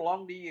truck, they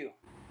belong to you.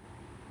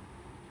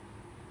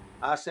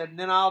 I said, and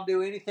then I'll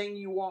do anything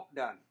you want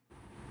done,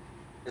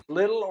 as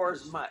little or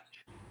as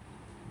much.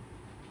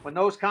 When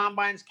those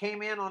combines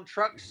came in on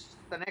trucks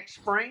the next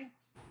spring,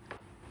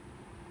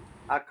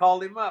 I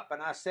called him up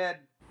and I said,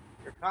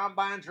 your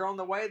combines are on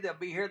the way. They'll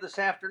be here this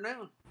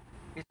afternoon.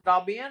 He said,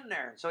 I'll be in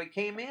there. So he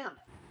came in.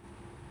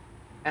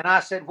 And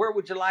I said, where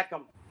would you like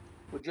them?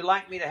 Would you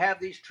like me to have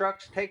these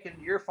trucks taken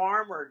to your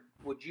farm, or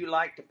would you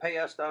like to pay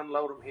us to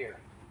unload them here?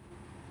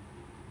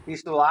 He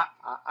said, well,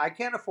 I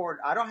can't afford,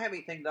 I don't have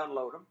anything to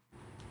unload them.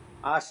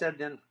 I said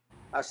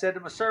to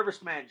my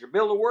service manager,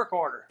 build a work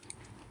order.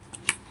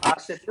 I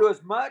said, do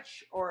as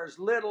much or as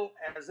little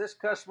as this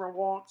customer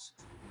wants,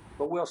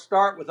 but we'll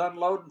start with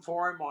unloading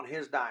for him on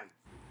his dime.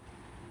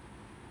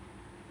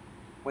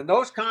 When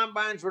those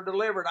combines were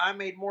delivered, I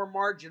made more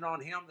margin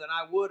on him than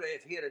I would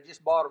if he had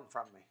just bought them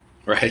from me.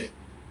 Right.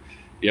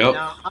 Yep.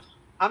 Now,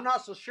 I'm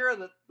not so sure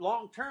that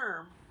long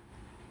term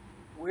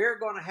we're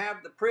going to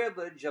have the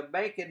privilege of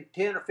making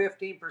 10 or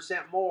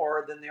 15%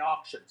 more than the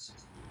auctions.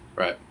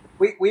 Right.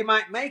 We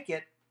might make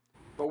it,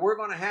 but we're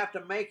going to have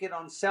to make it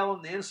on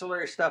selling the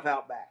ancillary stuff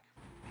out back.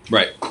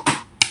 Right.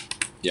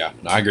 Yeah,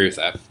 no, I agree with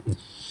that.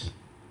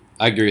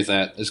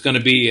 It's going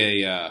to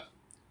be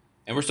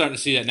and we're starting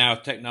to see that now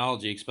with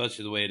technology,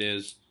 especially the way it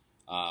is.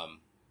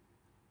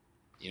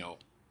 You know,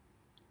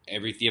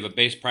 you have a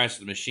base price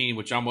of the machine,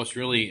 which almost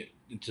really,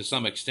 to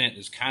some extent,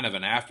 is kind of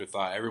an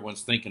afterthought.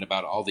 Everyone's thinking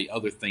about all the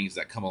other things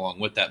that come along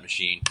with that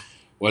machine,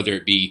 whether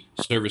it be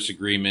service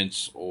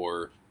agreements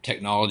or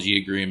technology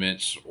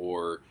agreements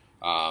or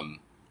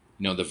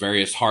the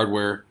various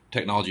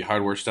technology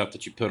hardware stuff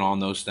that you put on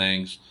those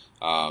things,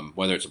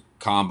 whether it's a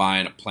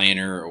combine, a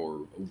planter,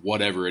 or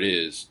whatever it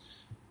is.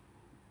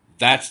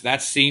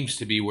 That seems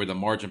to be where the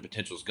margin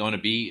potential is going to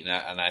be,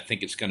 and I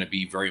think it's going to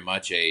be very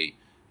much a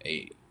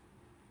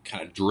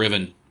kind of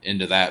driven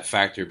into that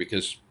factor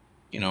because,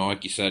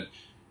 like you said,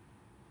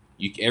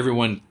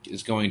 everyone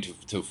is going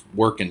to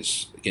work and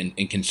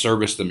can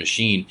service the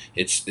machine.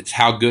 It's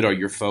how good are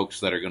your folks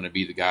that are going to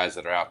be the guys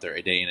that are out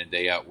there day in and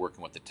day out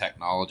working with the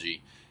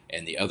technology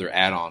and the other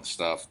add-on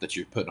stuff that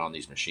you're putting on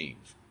these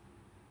machines.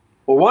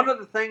 Well, one of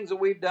the things that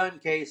we've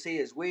done, Casey,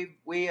 is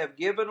we have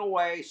given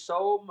away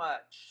so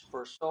much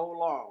for so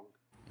long.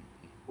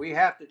 We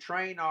have to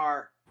train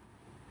our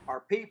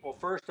people,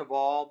 first of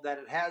all, that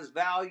it has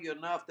value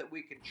enough that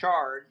we can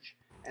charge,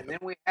 and then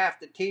we have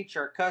to teach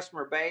our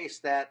customer base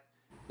that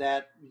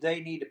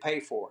they need to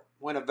pay for it.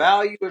 When a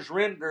value is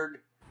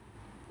rendered,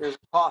 there's a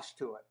cost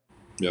to it.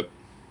 Yep.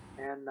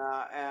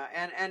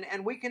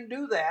 And we can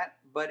do that,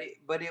 but it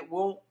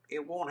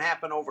won't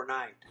happen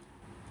overnight.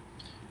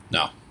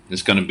 No,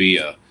 it's going to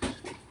be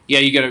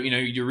you got to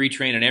you're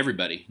retraining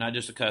everybody, not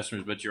just the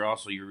customers, but you're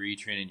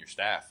retraining your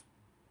staff.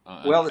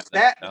 Well, the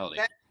staff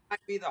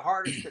might be the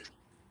hardest.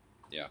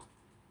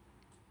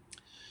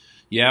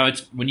 Yeah,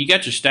 it's when you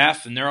get your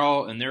staff and they're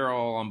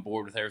all on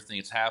board with everything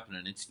that's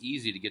happening. It's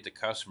easy to get the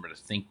customer to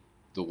think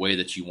the way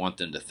that you want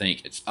them to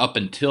think. It's up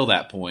until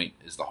that point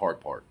is the hard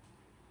part.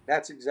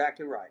 That's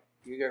exactly right.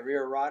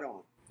 You're right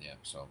on. Yeah.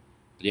 So,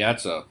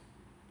 it's the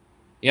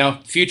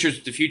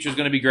future's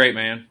going to be great,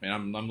 man. And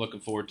I'm looking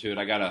forward to it.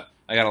 I got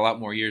a lot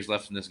more years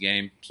left in this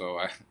game, so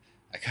I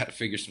got to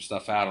figure some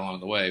stuff out along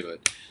the way.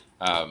 But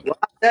well,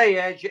 I tell you,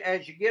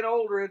 as you get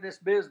older in this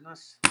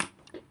business.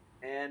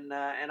 And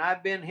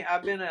I've been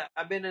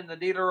in the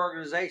dealer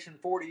organization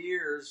 40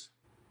 years.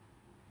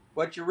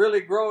 What you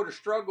really grow to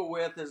struggle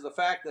with is the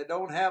fact that I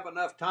don't have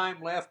enough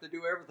time left to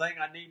do everything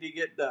I need to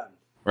get done.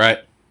 Right.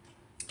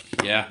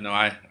 Yeah. No,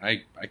 I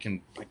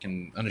can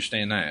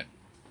understand that.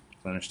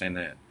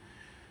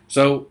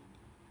 So,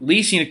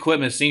 leasing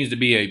equipment seems to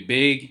be a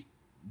big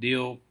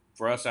deal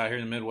for us out here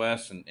in the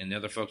Midwest and the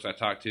other folks I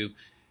talk to.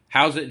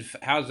 How's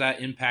that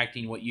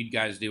impacting what you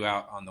guys do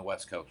out on the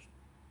West Coast?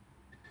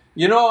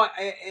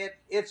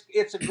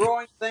 It's a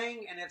growing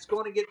thing, and it's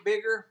going to get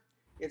bigger.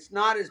 It's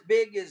not as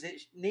big as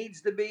it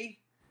needs to be.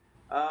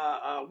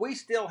 We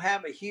still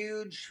have a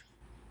huge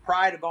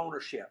pride of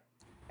ownership,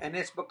 and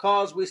it's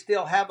because we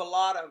still have a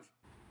lot of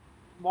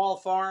small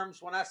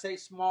farms. When I say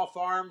small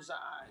farms,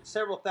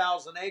 several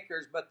thousand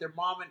acres, but they're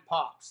mom and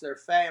pops, they're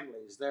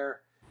families.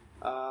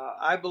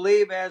 I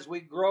believe as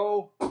we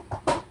grow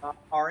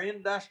our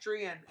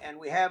industry and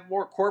we have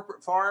more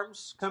corporate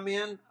farms come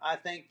in, I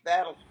think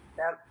that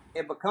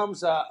it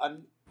becomes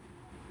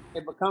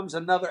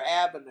another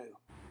avenue.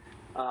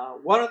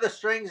 One of the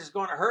strings is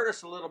going to hurt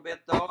us a little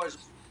bit, though, is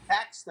the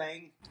tax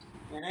thing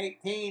in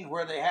 2018,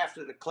 where they have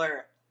to declare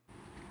it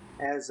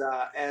as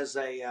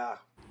a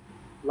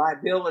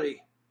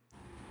liability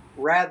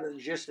rather than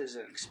just as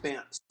an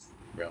expense.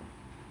 Yeah.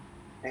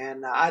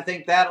 And I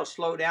think that'll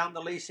slow down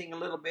the leasing a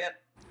little bit.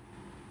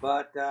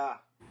 But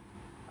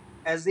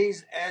as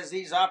these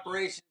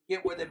operations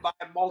get where they buy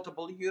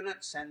multiple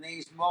units, and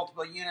these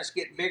multiple units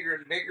get bigger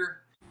and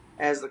bigger,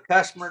 as the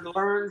customer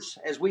learns,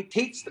 as we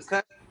teach the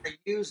customer to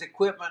use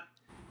equipment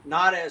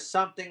not as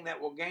something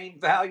that will gain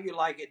value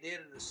like it did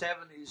in the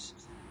 70s,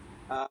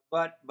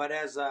 but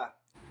as a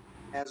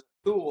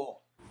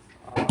tool,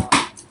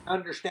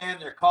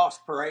 understand their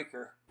cost per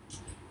acre.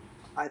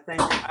 I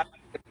think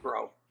it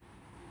grow.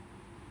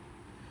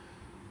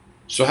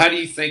 So how do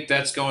you think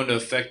that's going to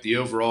affect the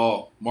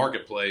overall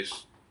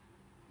marketplace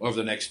over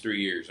the next 3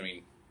 years? I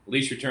mean,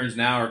 lease returns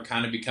now are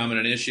kind of becoming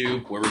an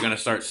issue where we're going to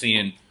start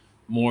seeing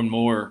more and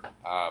more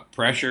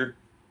pressure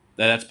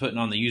that's putting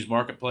on the used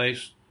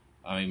marketplace.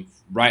 I mean,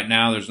 right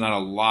now there's not a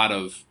lot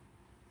of,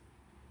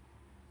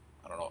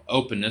 I don't know,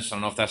 openness. I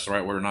don't know if that's the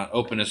right word or not.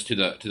 Openness to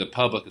the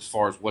public as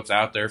far as what's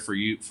out there for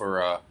you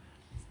for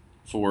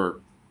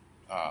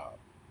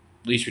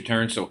lease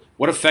returns. So,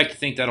 what effect do you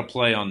think that'll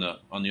play on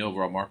the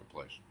overall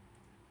marketplace?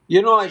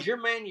 As your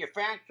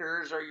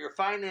manufacturers or your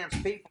finance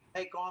people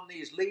take on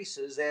these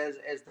leases, as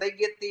they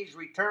get these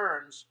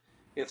returns,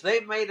 if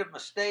they've made a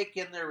mistake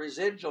in their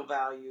residual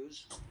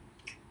values,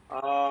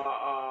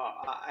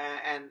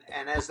 and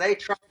as they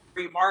try to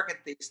remarket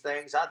these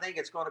things, I think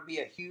it's going to be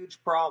a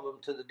huge problem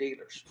to the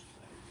dealers.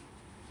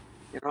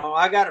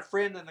 I got a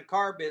friend in the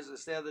car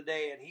business the other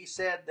day, and he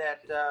said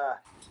that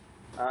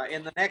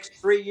in the next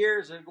 3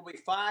 years, there's going to be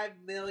 5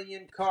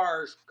 million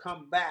cars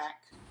come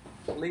back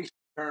to lease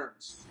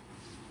returns.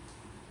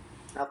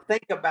 Now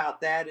think about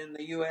that in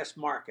the U.S.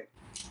 market,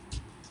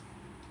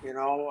 and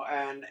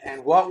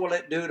what will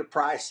it do to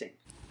pricing?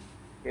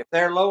 If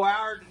they're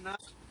low-houred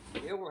enough,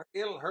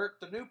 it'll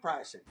hurt the new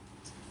pricing.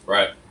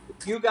 Right.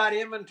 If you got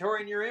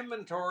inventory in your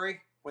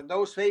inventory, when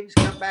those things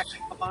come back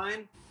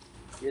online,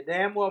 you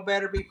damn well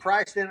better be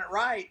priced in it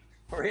right,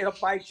 or it'll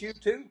bite you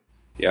too.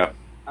 Yeah.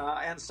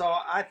 And so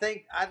I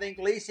think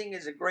leasing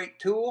is a great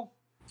tool.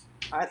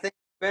 I think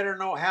you better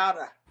know how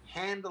to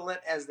handle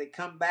it as they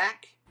come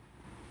back.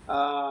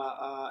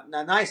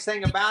 The nice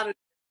thing about it,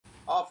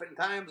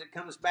 oftentimes it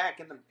comes back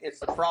and it's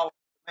the problem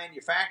of the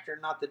manufacturer,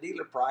 not the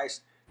dealer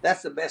price.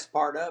 That's the best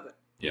part of it.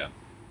 Yeah.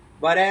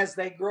 But as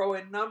they grow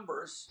in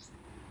numbers,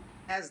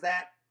 as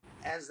that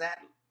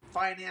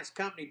finance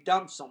company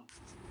dumps them,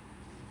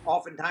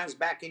 oftentimes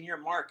back in your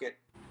market,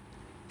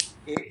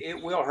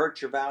 it will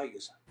hurt your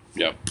values.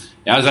 Yeah.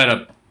 I was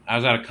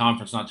at a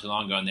conference not too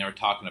long ago, and they were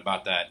talking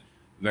about that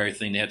very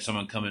thing. They had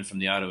someone come in from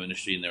the auto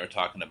industry, and they were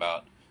talking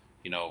about,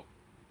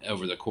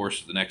 over the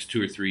course of the next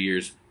 2 or 3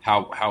 years,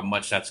 how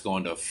much that's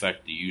going to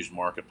affect the used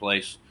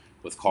marketplace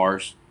with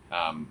cars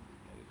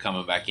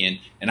coming back in.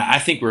 And I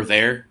think we're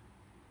there.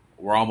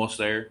 We're almost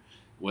there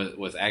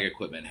with ag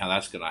equipment, how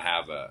that's going to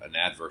have an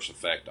adverse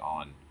effect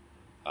on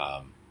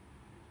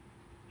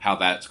how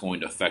that's going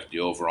to affect the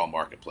overall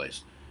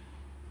marketplace.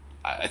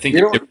 I think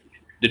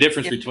the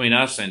difference between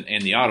us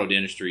and the auto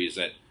industry is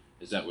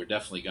that we're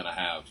definitely going to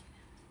have.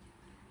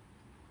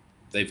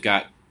 They've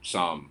got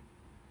some.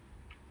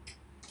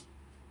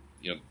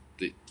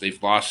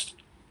 They've lost.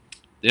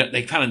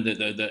 They kind of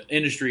the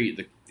industry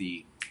what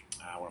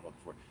I'm looking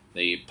for.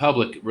 The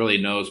public really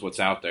knows what's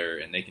out there,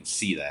 and they can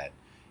see that.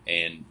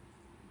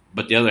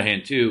 But the other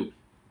hand too,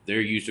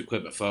 their used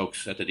equipment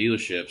folks at the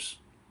dealerships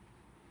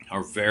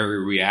are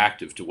very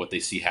reactive to what they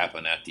see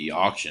happen at the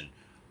auction,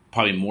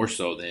 probably more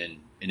so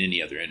than in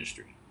any other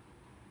industry.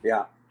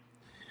 Yeah.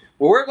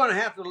 Well, we're going to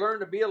have to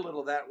learn to be a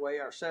little that way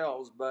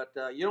ourselves. But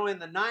in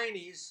the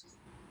 '90s,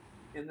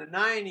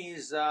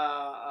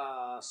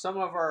 some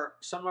of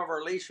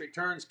our lease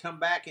returns come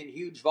back in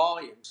huge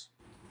volumes.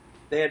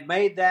 They had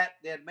made that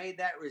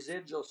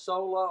residual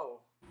so low,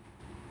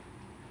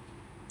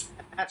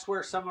 and that's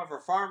where some of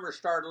our farmers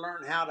started to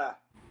learn how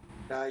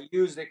to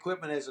use the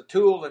equipment as a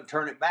tool and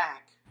turn it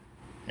back.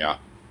 Yeah.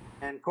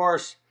 And of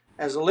course,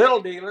 as the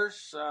little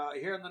dealers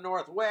here in the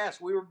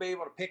Northwest, we were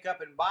able to pick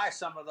up and buy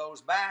some of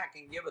those back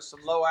and give us some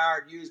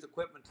low-hour used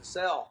equipment to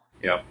sell.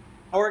 Yeah.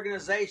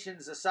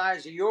 Organizations the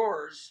size of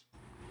yours,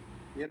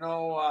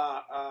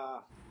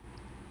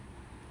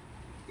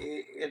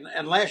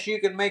 unless you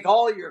can make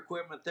all your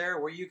equipment there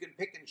where you can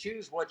pick and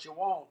choose what you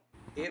want,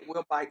 it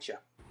will bite you.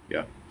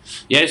 Yeah.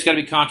 Yeah, just got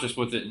to be conscious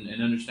with it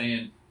and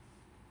understand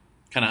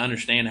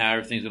how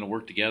everything's going to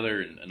work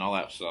together and all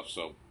that stuff.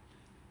 So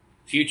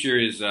future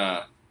is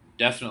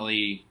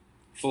definitely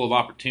full of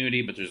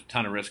opportunity, but there's a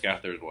ton of risk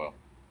out there as well.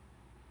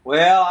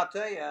 Well, I'll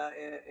tell you,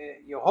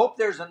 you hope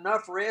there's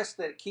enough risk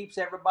that it keeps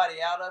everybody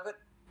out of it,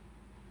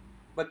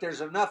 but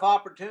there's enough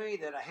opportunity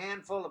that a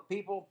handful of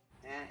people,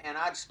 and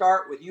I'd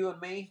start with you and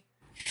me,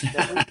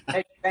 that we can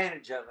take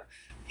advantage of it.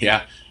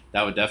 Yeah,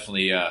 that would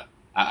definitely.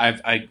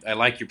 I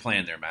like your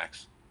plan there,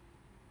 Max.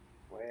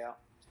 Well,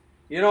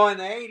 in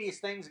the '80s,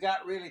 things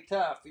got really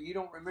tough. You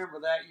don't remember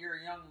that. You're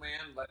a young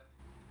man, but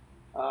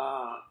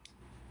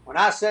when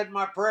I said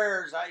my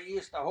prayers, I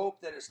used to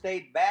hope that it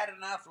stayed bad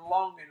enough,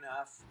 long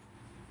enough,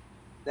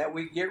 that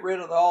we get rid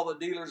of all the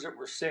dealers that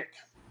were sick.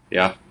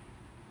 Yeah.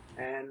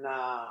 And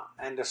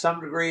to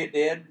some degree it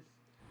did.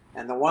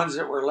 And the ones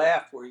that were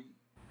left were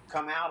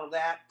come out of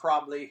that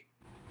probably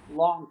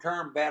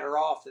long-term better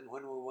off than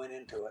when we went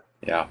into it.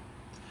 Yeah.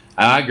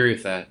 I agree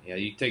with that. Yeah,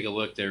 you take a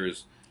look.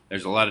 There's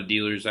a lot of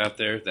dealers out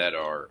there that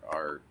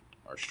are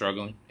are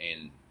struggling,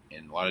 and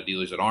a lot of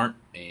dealers that aren't,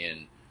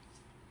 and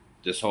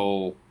this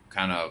whole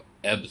kind of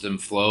ebbs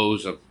and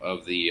flows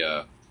of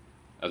the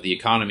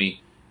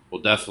economy will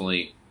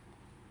definitely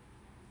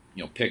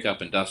pick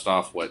up and dust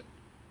off what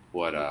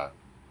it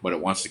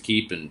wants to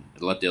keep and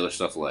let the other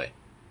stuff lay.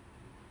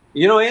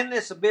 In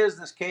this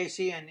business,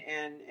 Casey,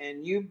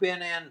 and you've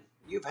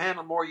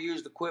handled more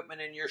used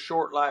equipment in your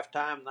short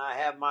lifetime than I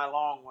have my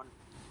long one.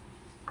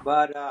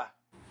 But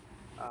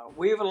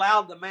we've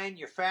allowed the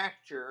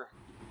manufacturer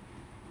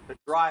to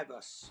drive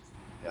us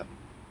Yep.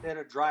 instead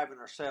of driving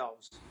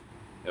ourselves.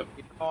 Yep.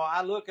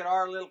 I look at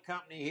our little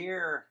company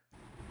here,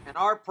 and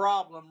our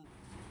problem,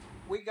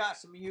 we got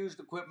some used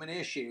equipment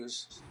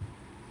issues.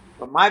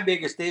 But my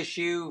biggest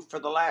issue for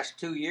the last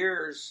 2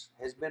 years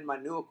has been my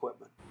new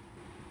equipment,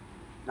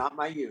 not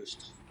my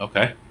used.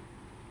 Okay.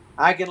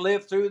 I can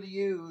live through the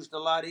used a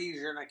lot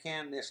easier than I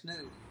can this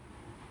new.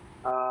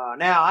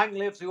 Now, I can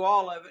live through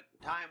all of it.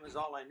 Time is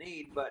all I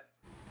need. But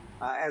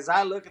as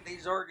I look at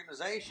these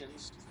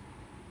organizations,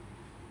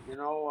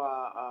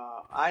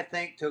 I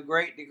think to a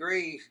great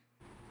degree,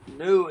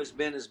 new has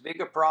been as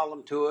big a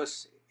problem to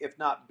us, if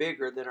not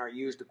bigger, than our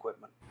used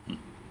equipment.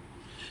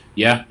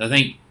 Yeah, I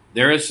think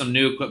there is some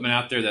new equipment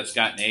out there that's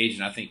gotten age,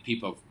 and I think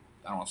people,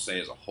 I don't want to say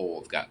as a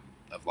whole,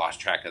 have lost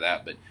track of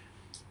that, but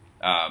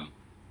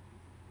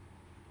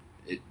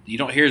you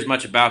don't hear as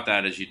much about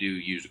that as you do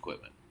used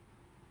equipment.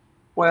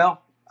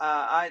 Well,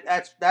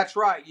 that's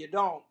right. You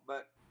don't.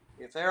 But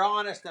if they're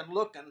honest and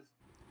looking,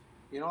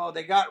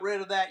 they got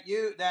rid of that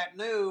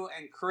new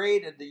and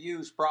created the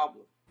used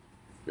problem.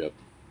 Yep.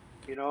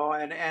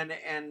 And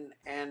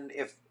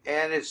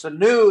it's the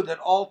new that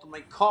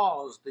ultimately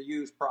caused the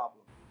used problem.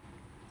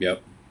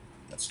 Yep,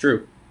 that's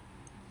true.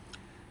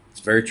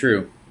 It's very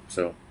true.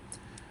 So,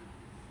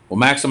 well,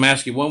 Max, I'm going to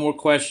ask you one more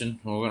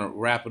question. We're going to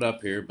wrap it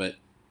up here, but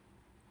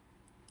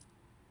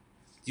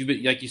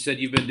like you said,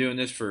 you've been doing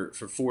this for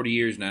 40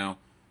 years now.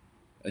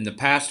 In the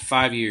past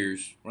 5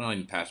 years, well, not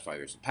even past 5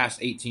 years, the past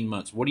 18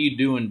 months, what are you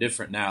doing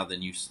different now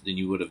than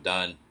you would have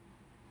done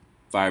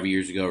 5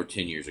 years ago or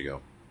 10 years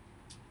ago?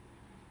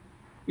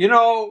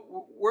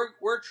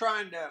 We're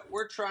trying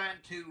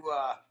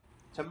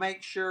to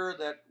make sure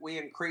that we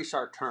increase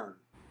our turn.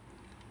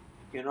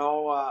 As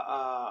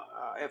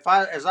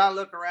I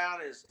look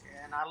around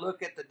and I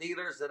look at the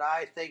dealers that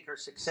I think are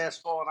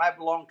successful, and I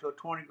belong to a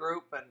 20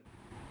 group, and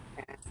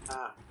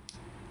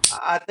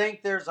I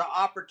think there's an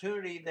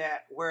opportunity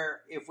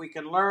where if we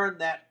can learn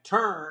that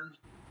turn,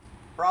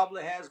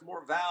 probably has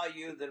more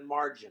value than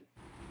margin.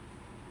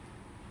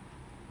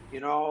 Do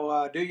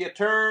you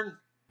turn?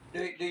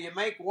 Do you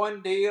make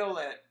one deal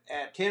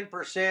at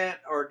 10%,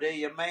 or do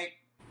you make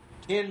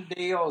 10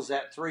 deals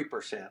at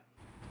 3%?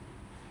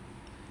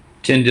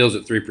 10 deals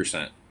at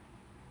 3%.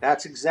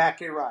 That's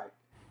exactly right.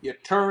 You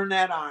turn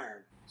that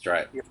iron. That's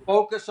right. You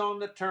focus on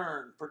the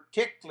turn,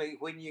 particularly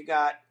when you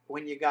got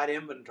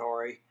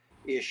inventory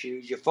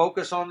issues. You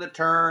focus on the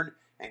turn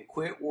and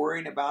quit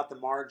worrying about the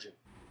margin.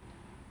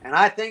 And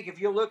I think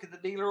if you look at the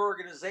dealer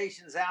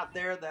organizations out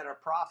there that are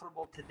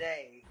profitable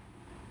today,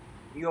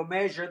 you'll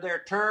measure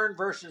their turn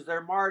versus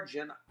their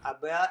margin. I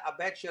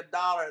bet you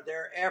 $1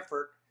 their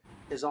effort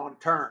is on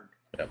turn.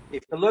 Yep.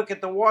 If you look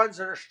at the ones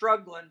that are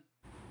struggling,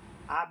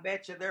 I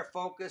bet you their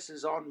focus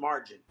is on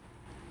margin.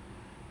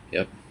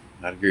 Yep,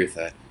 I'd agree with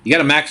that. You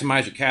got to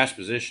maximize your cash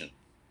position.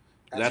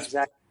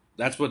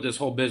 That's what this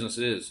whole business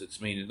is. It's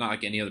not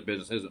like any other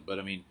business isn't, but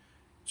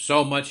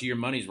so much of your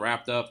money's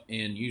wrapped up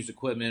in used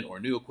equipment or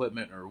new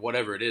equipment or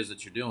whatever it is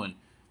that you're doing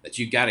that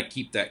you got to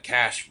keep that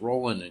cash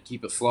rolling and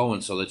keep it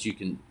flowing so that you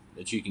can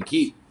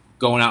keep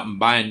going out and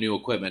buying new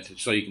equipment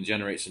so you can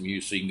generate some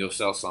use so you can go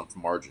sell some for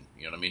margin.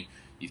 You know what I mean?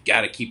 You've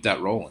got to keep that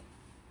rolling.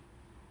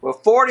 Well,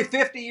 40,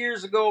 50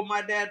 years ago,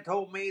 my dad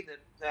told me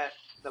that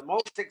the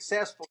most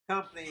successful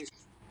companies,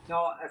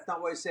 no, that's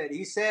not what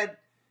he said.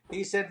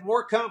 He said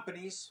more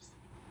companies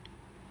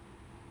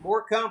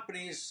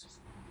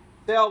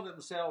sell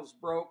themselves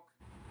broke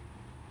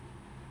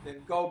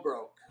than go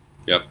broke.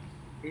 Yep.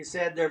 He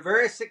said they're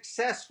very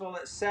successful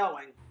at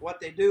selling. What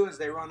they do is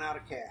they run out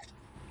of cash.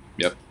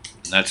 Yep.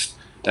 That's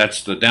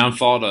the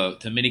downfall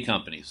to many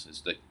companies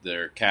is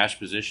their cash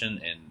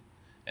position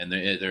and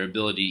their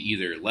ability to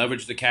either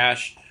leverage the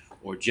cash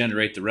or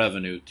generate the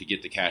revenue to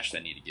get the cash they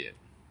need to get.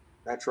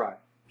 That's right.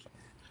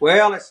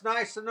 Well, it's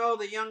nice to know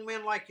that young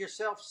men like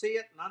yourself see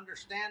it and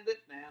understand it,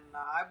 and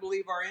I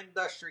believe our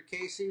industry,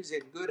 Casey, is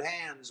in good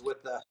hands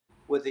with the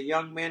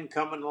young men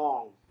coming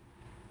along.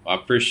 I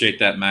appreciate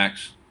that,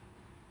 Max.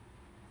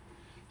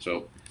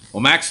 So,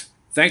 well, Max,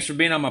 thanks for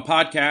being on my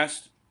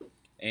podcast.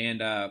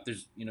 And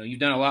you've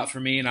done a lot for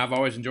me, and I've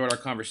always enjoyed our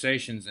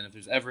conversations. And if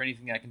there's ever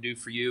anything I can do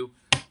for you,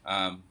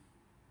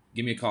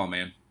 give me a call,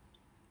 man.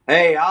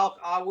 Hey,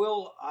 I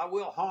will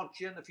haunt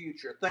you in the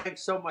future.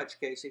 Thanks so much,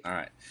 Casey. All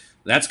right.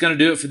 That's going to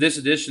do it for this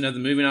edition of the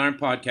Moving Iron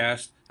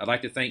Podcast. I'd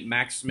like to thank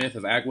Max Smith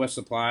of AgWest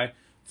Supply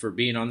for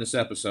being on this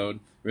episode.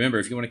 Remember,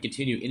 if you want to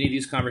continue any of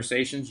these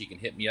conversations, you can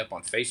hit me up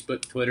on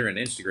Facebook, Twitter, and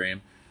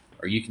Instagram,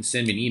 or you can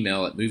send me an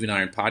email at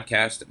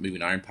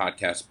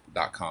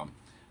movingironpodcast@movingironpodcast.com.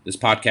 This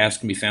podcast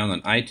can be found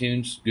on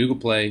iTunes, Google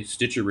Play,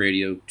 Stitcher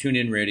Radio,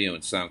 TuneIn Radio,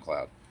 and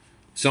SoundCloud.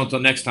 So until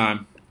next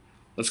time,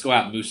 let's go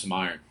out and move some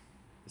iron.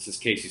 This is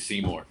Casey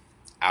Seymour.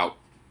 Out.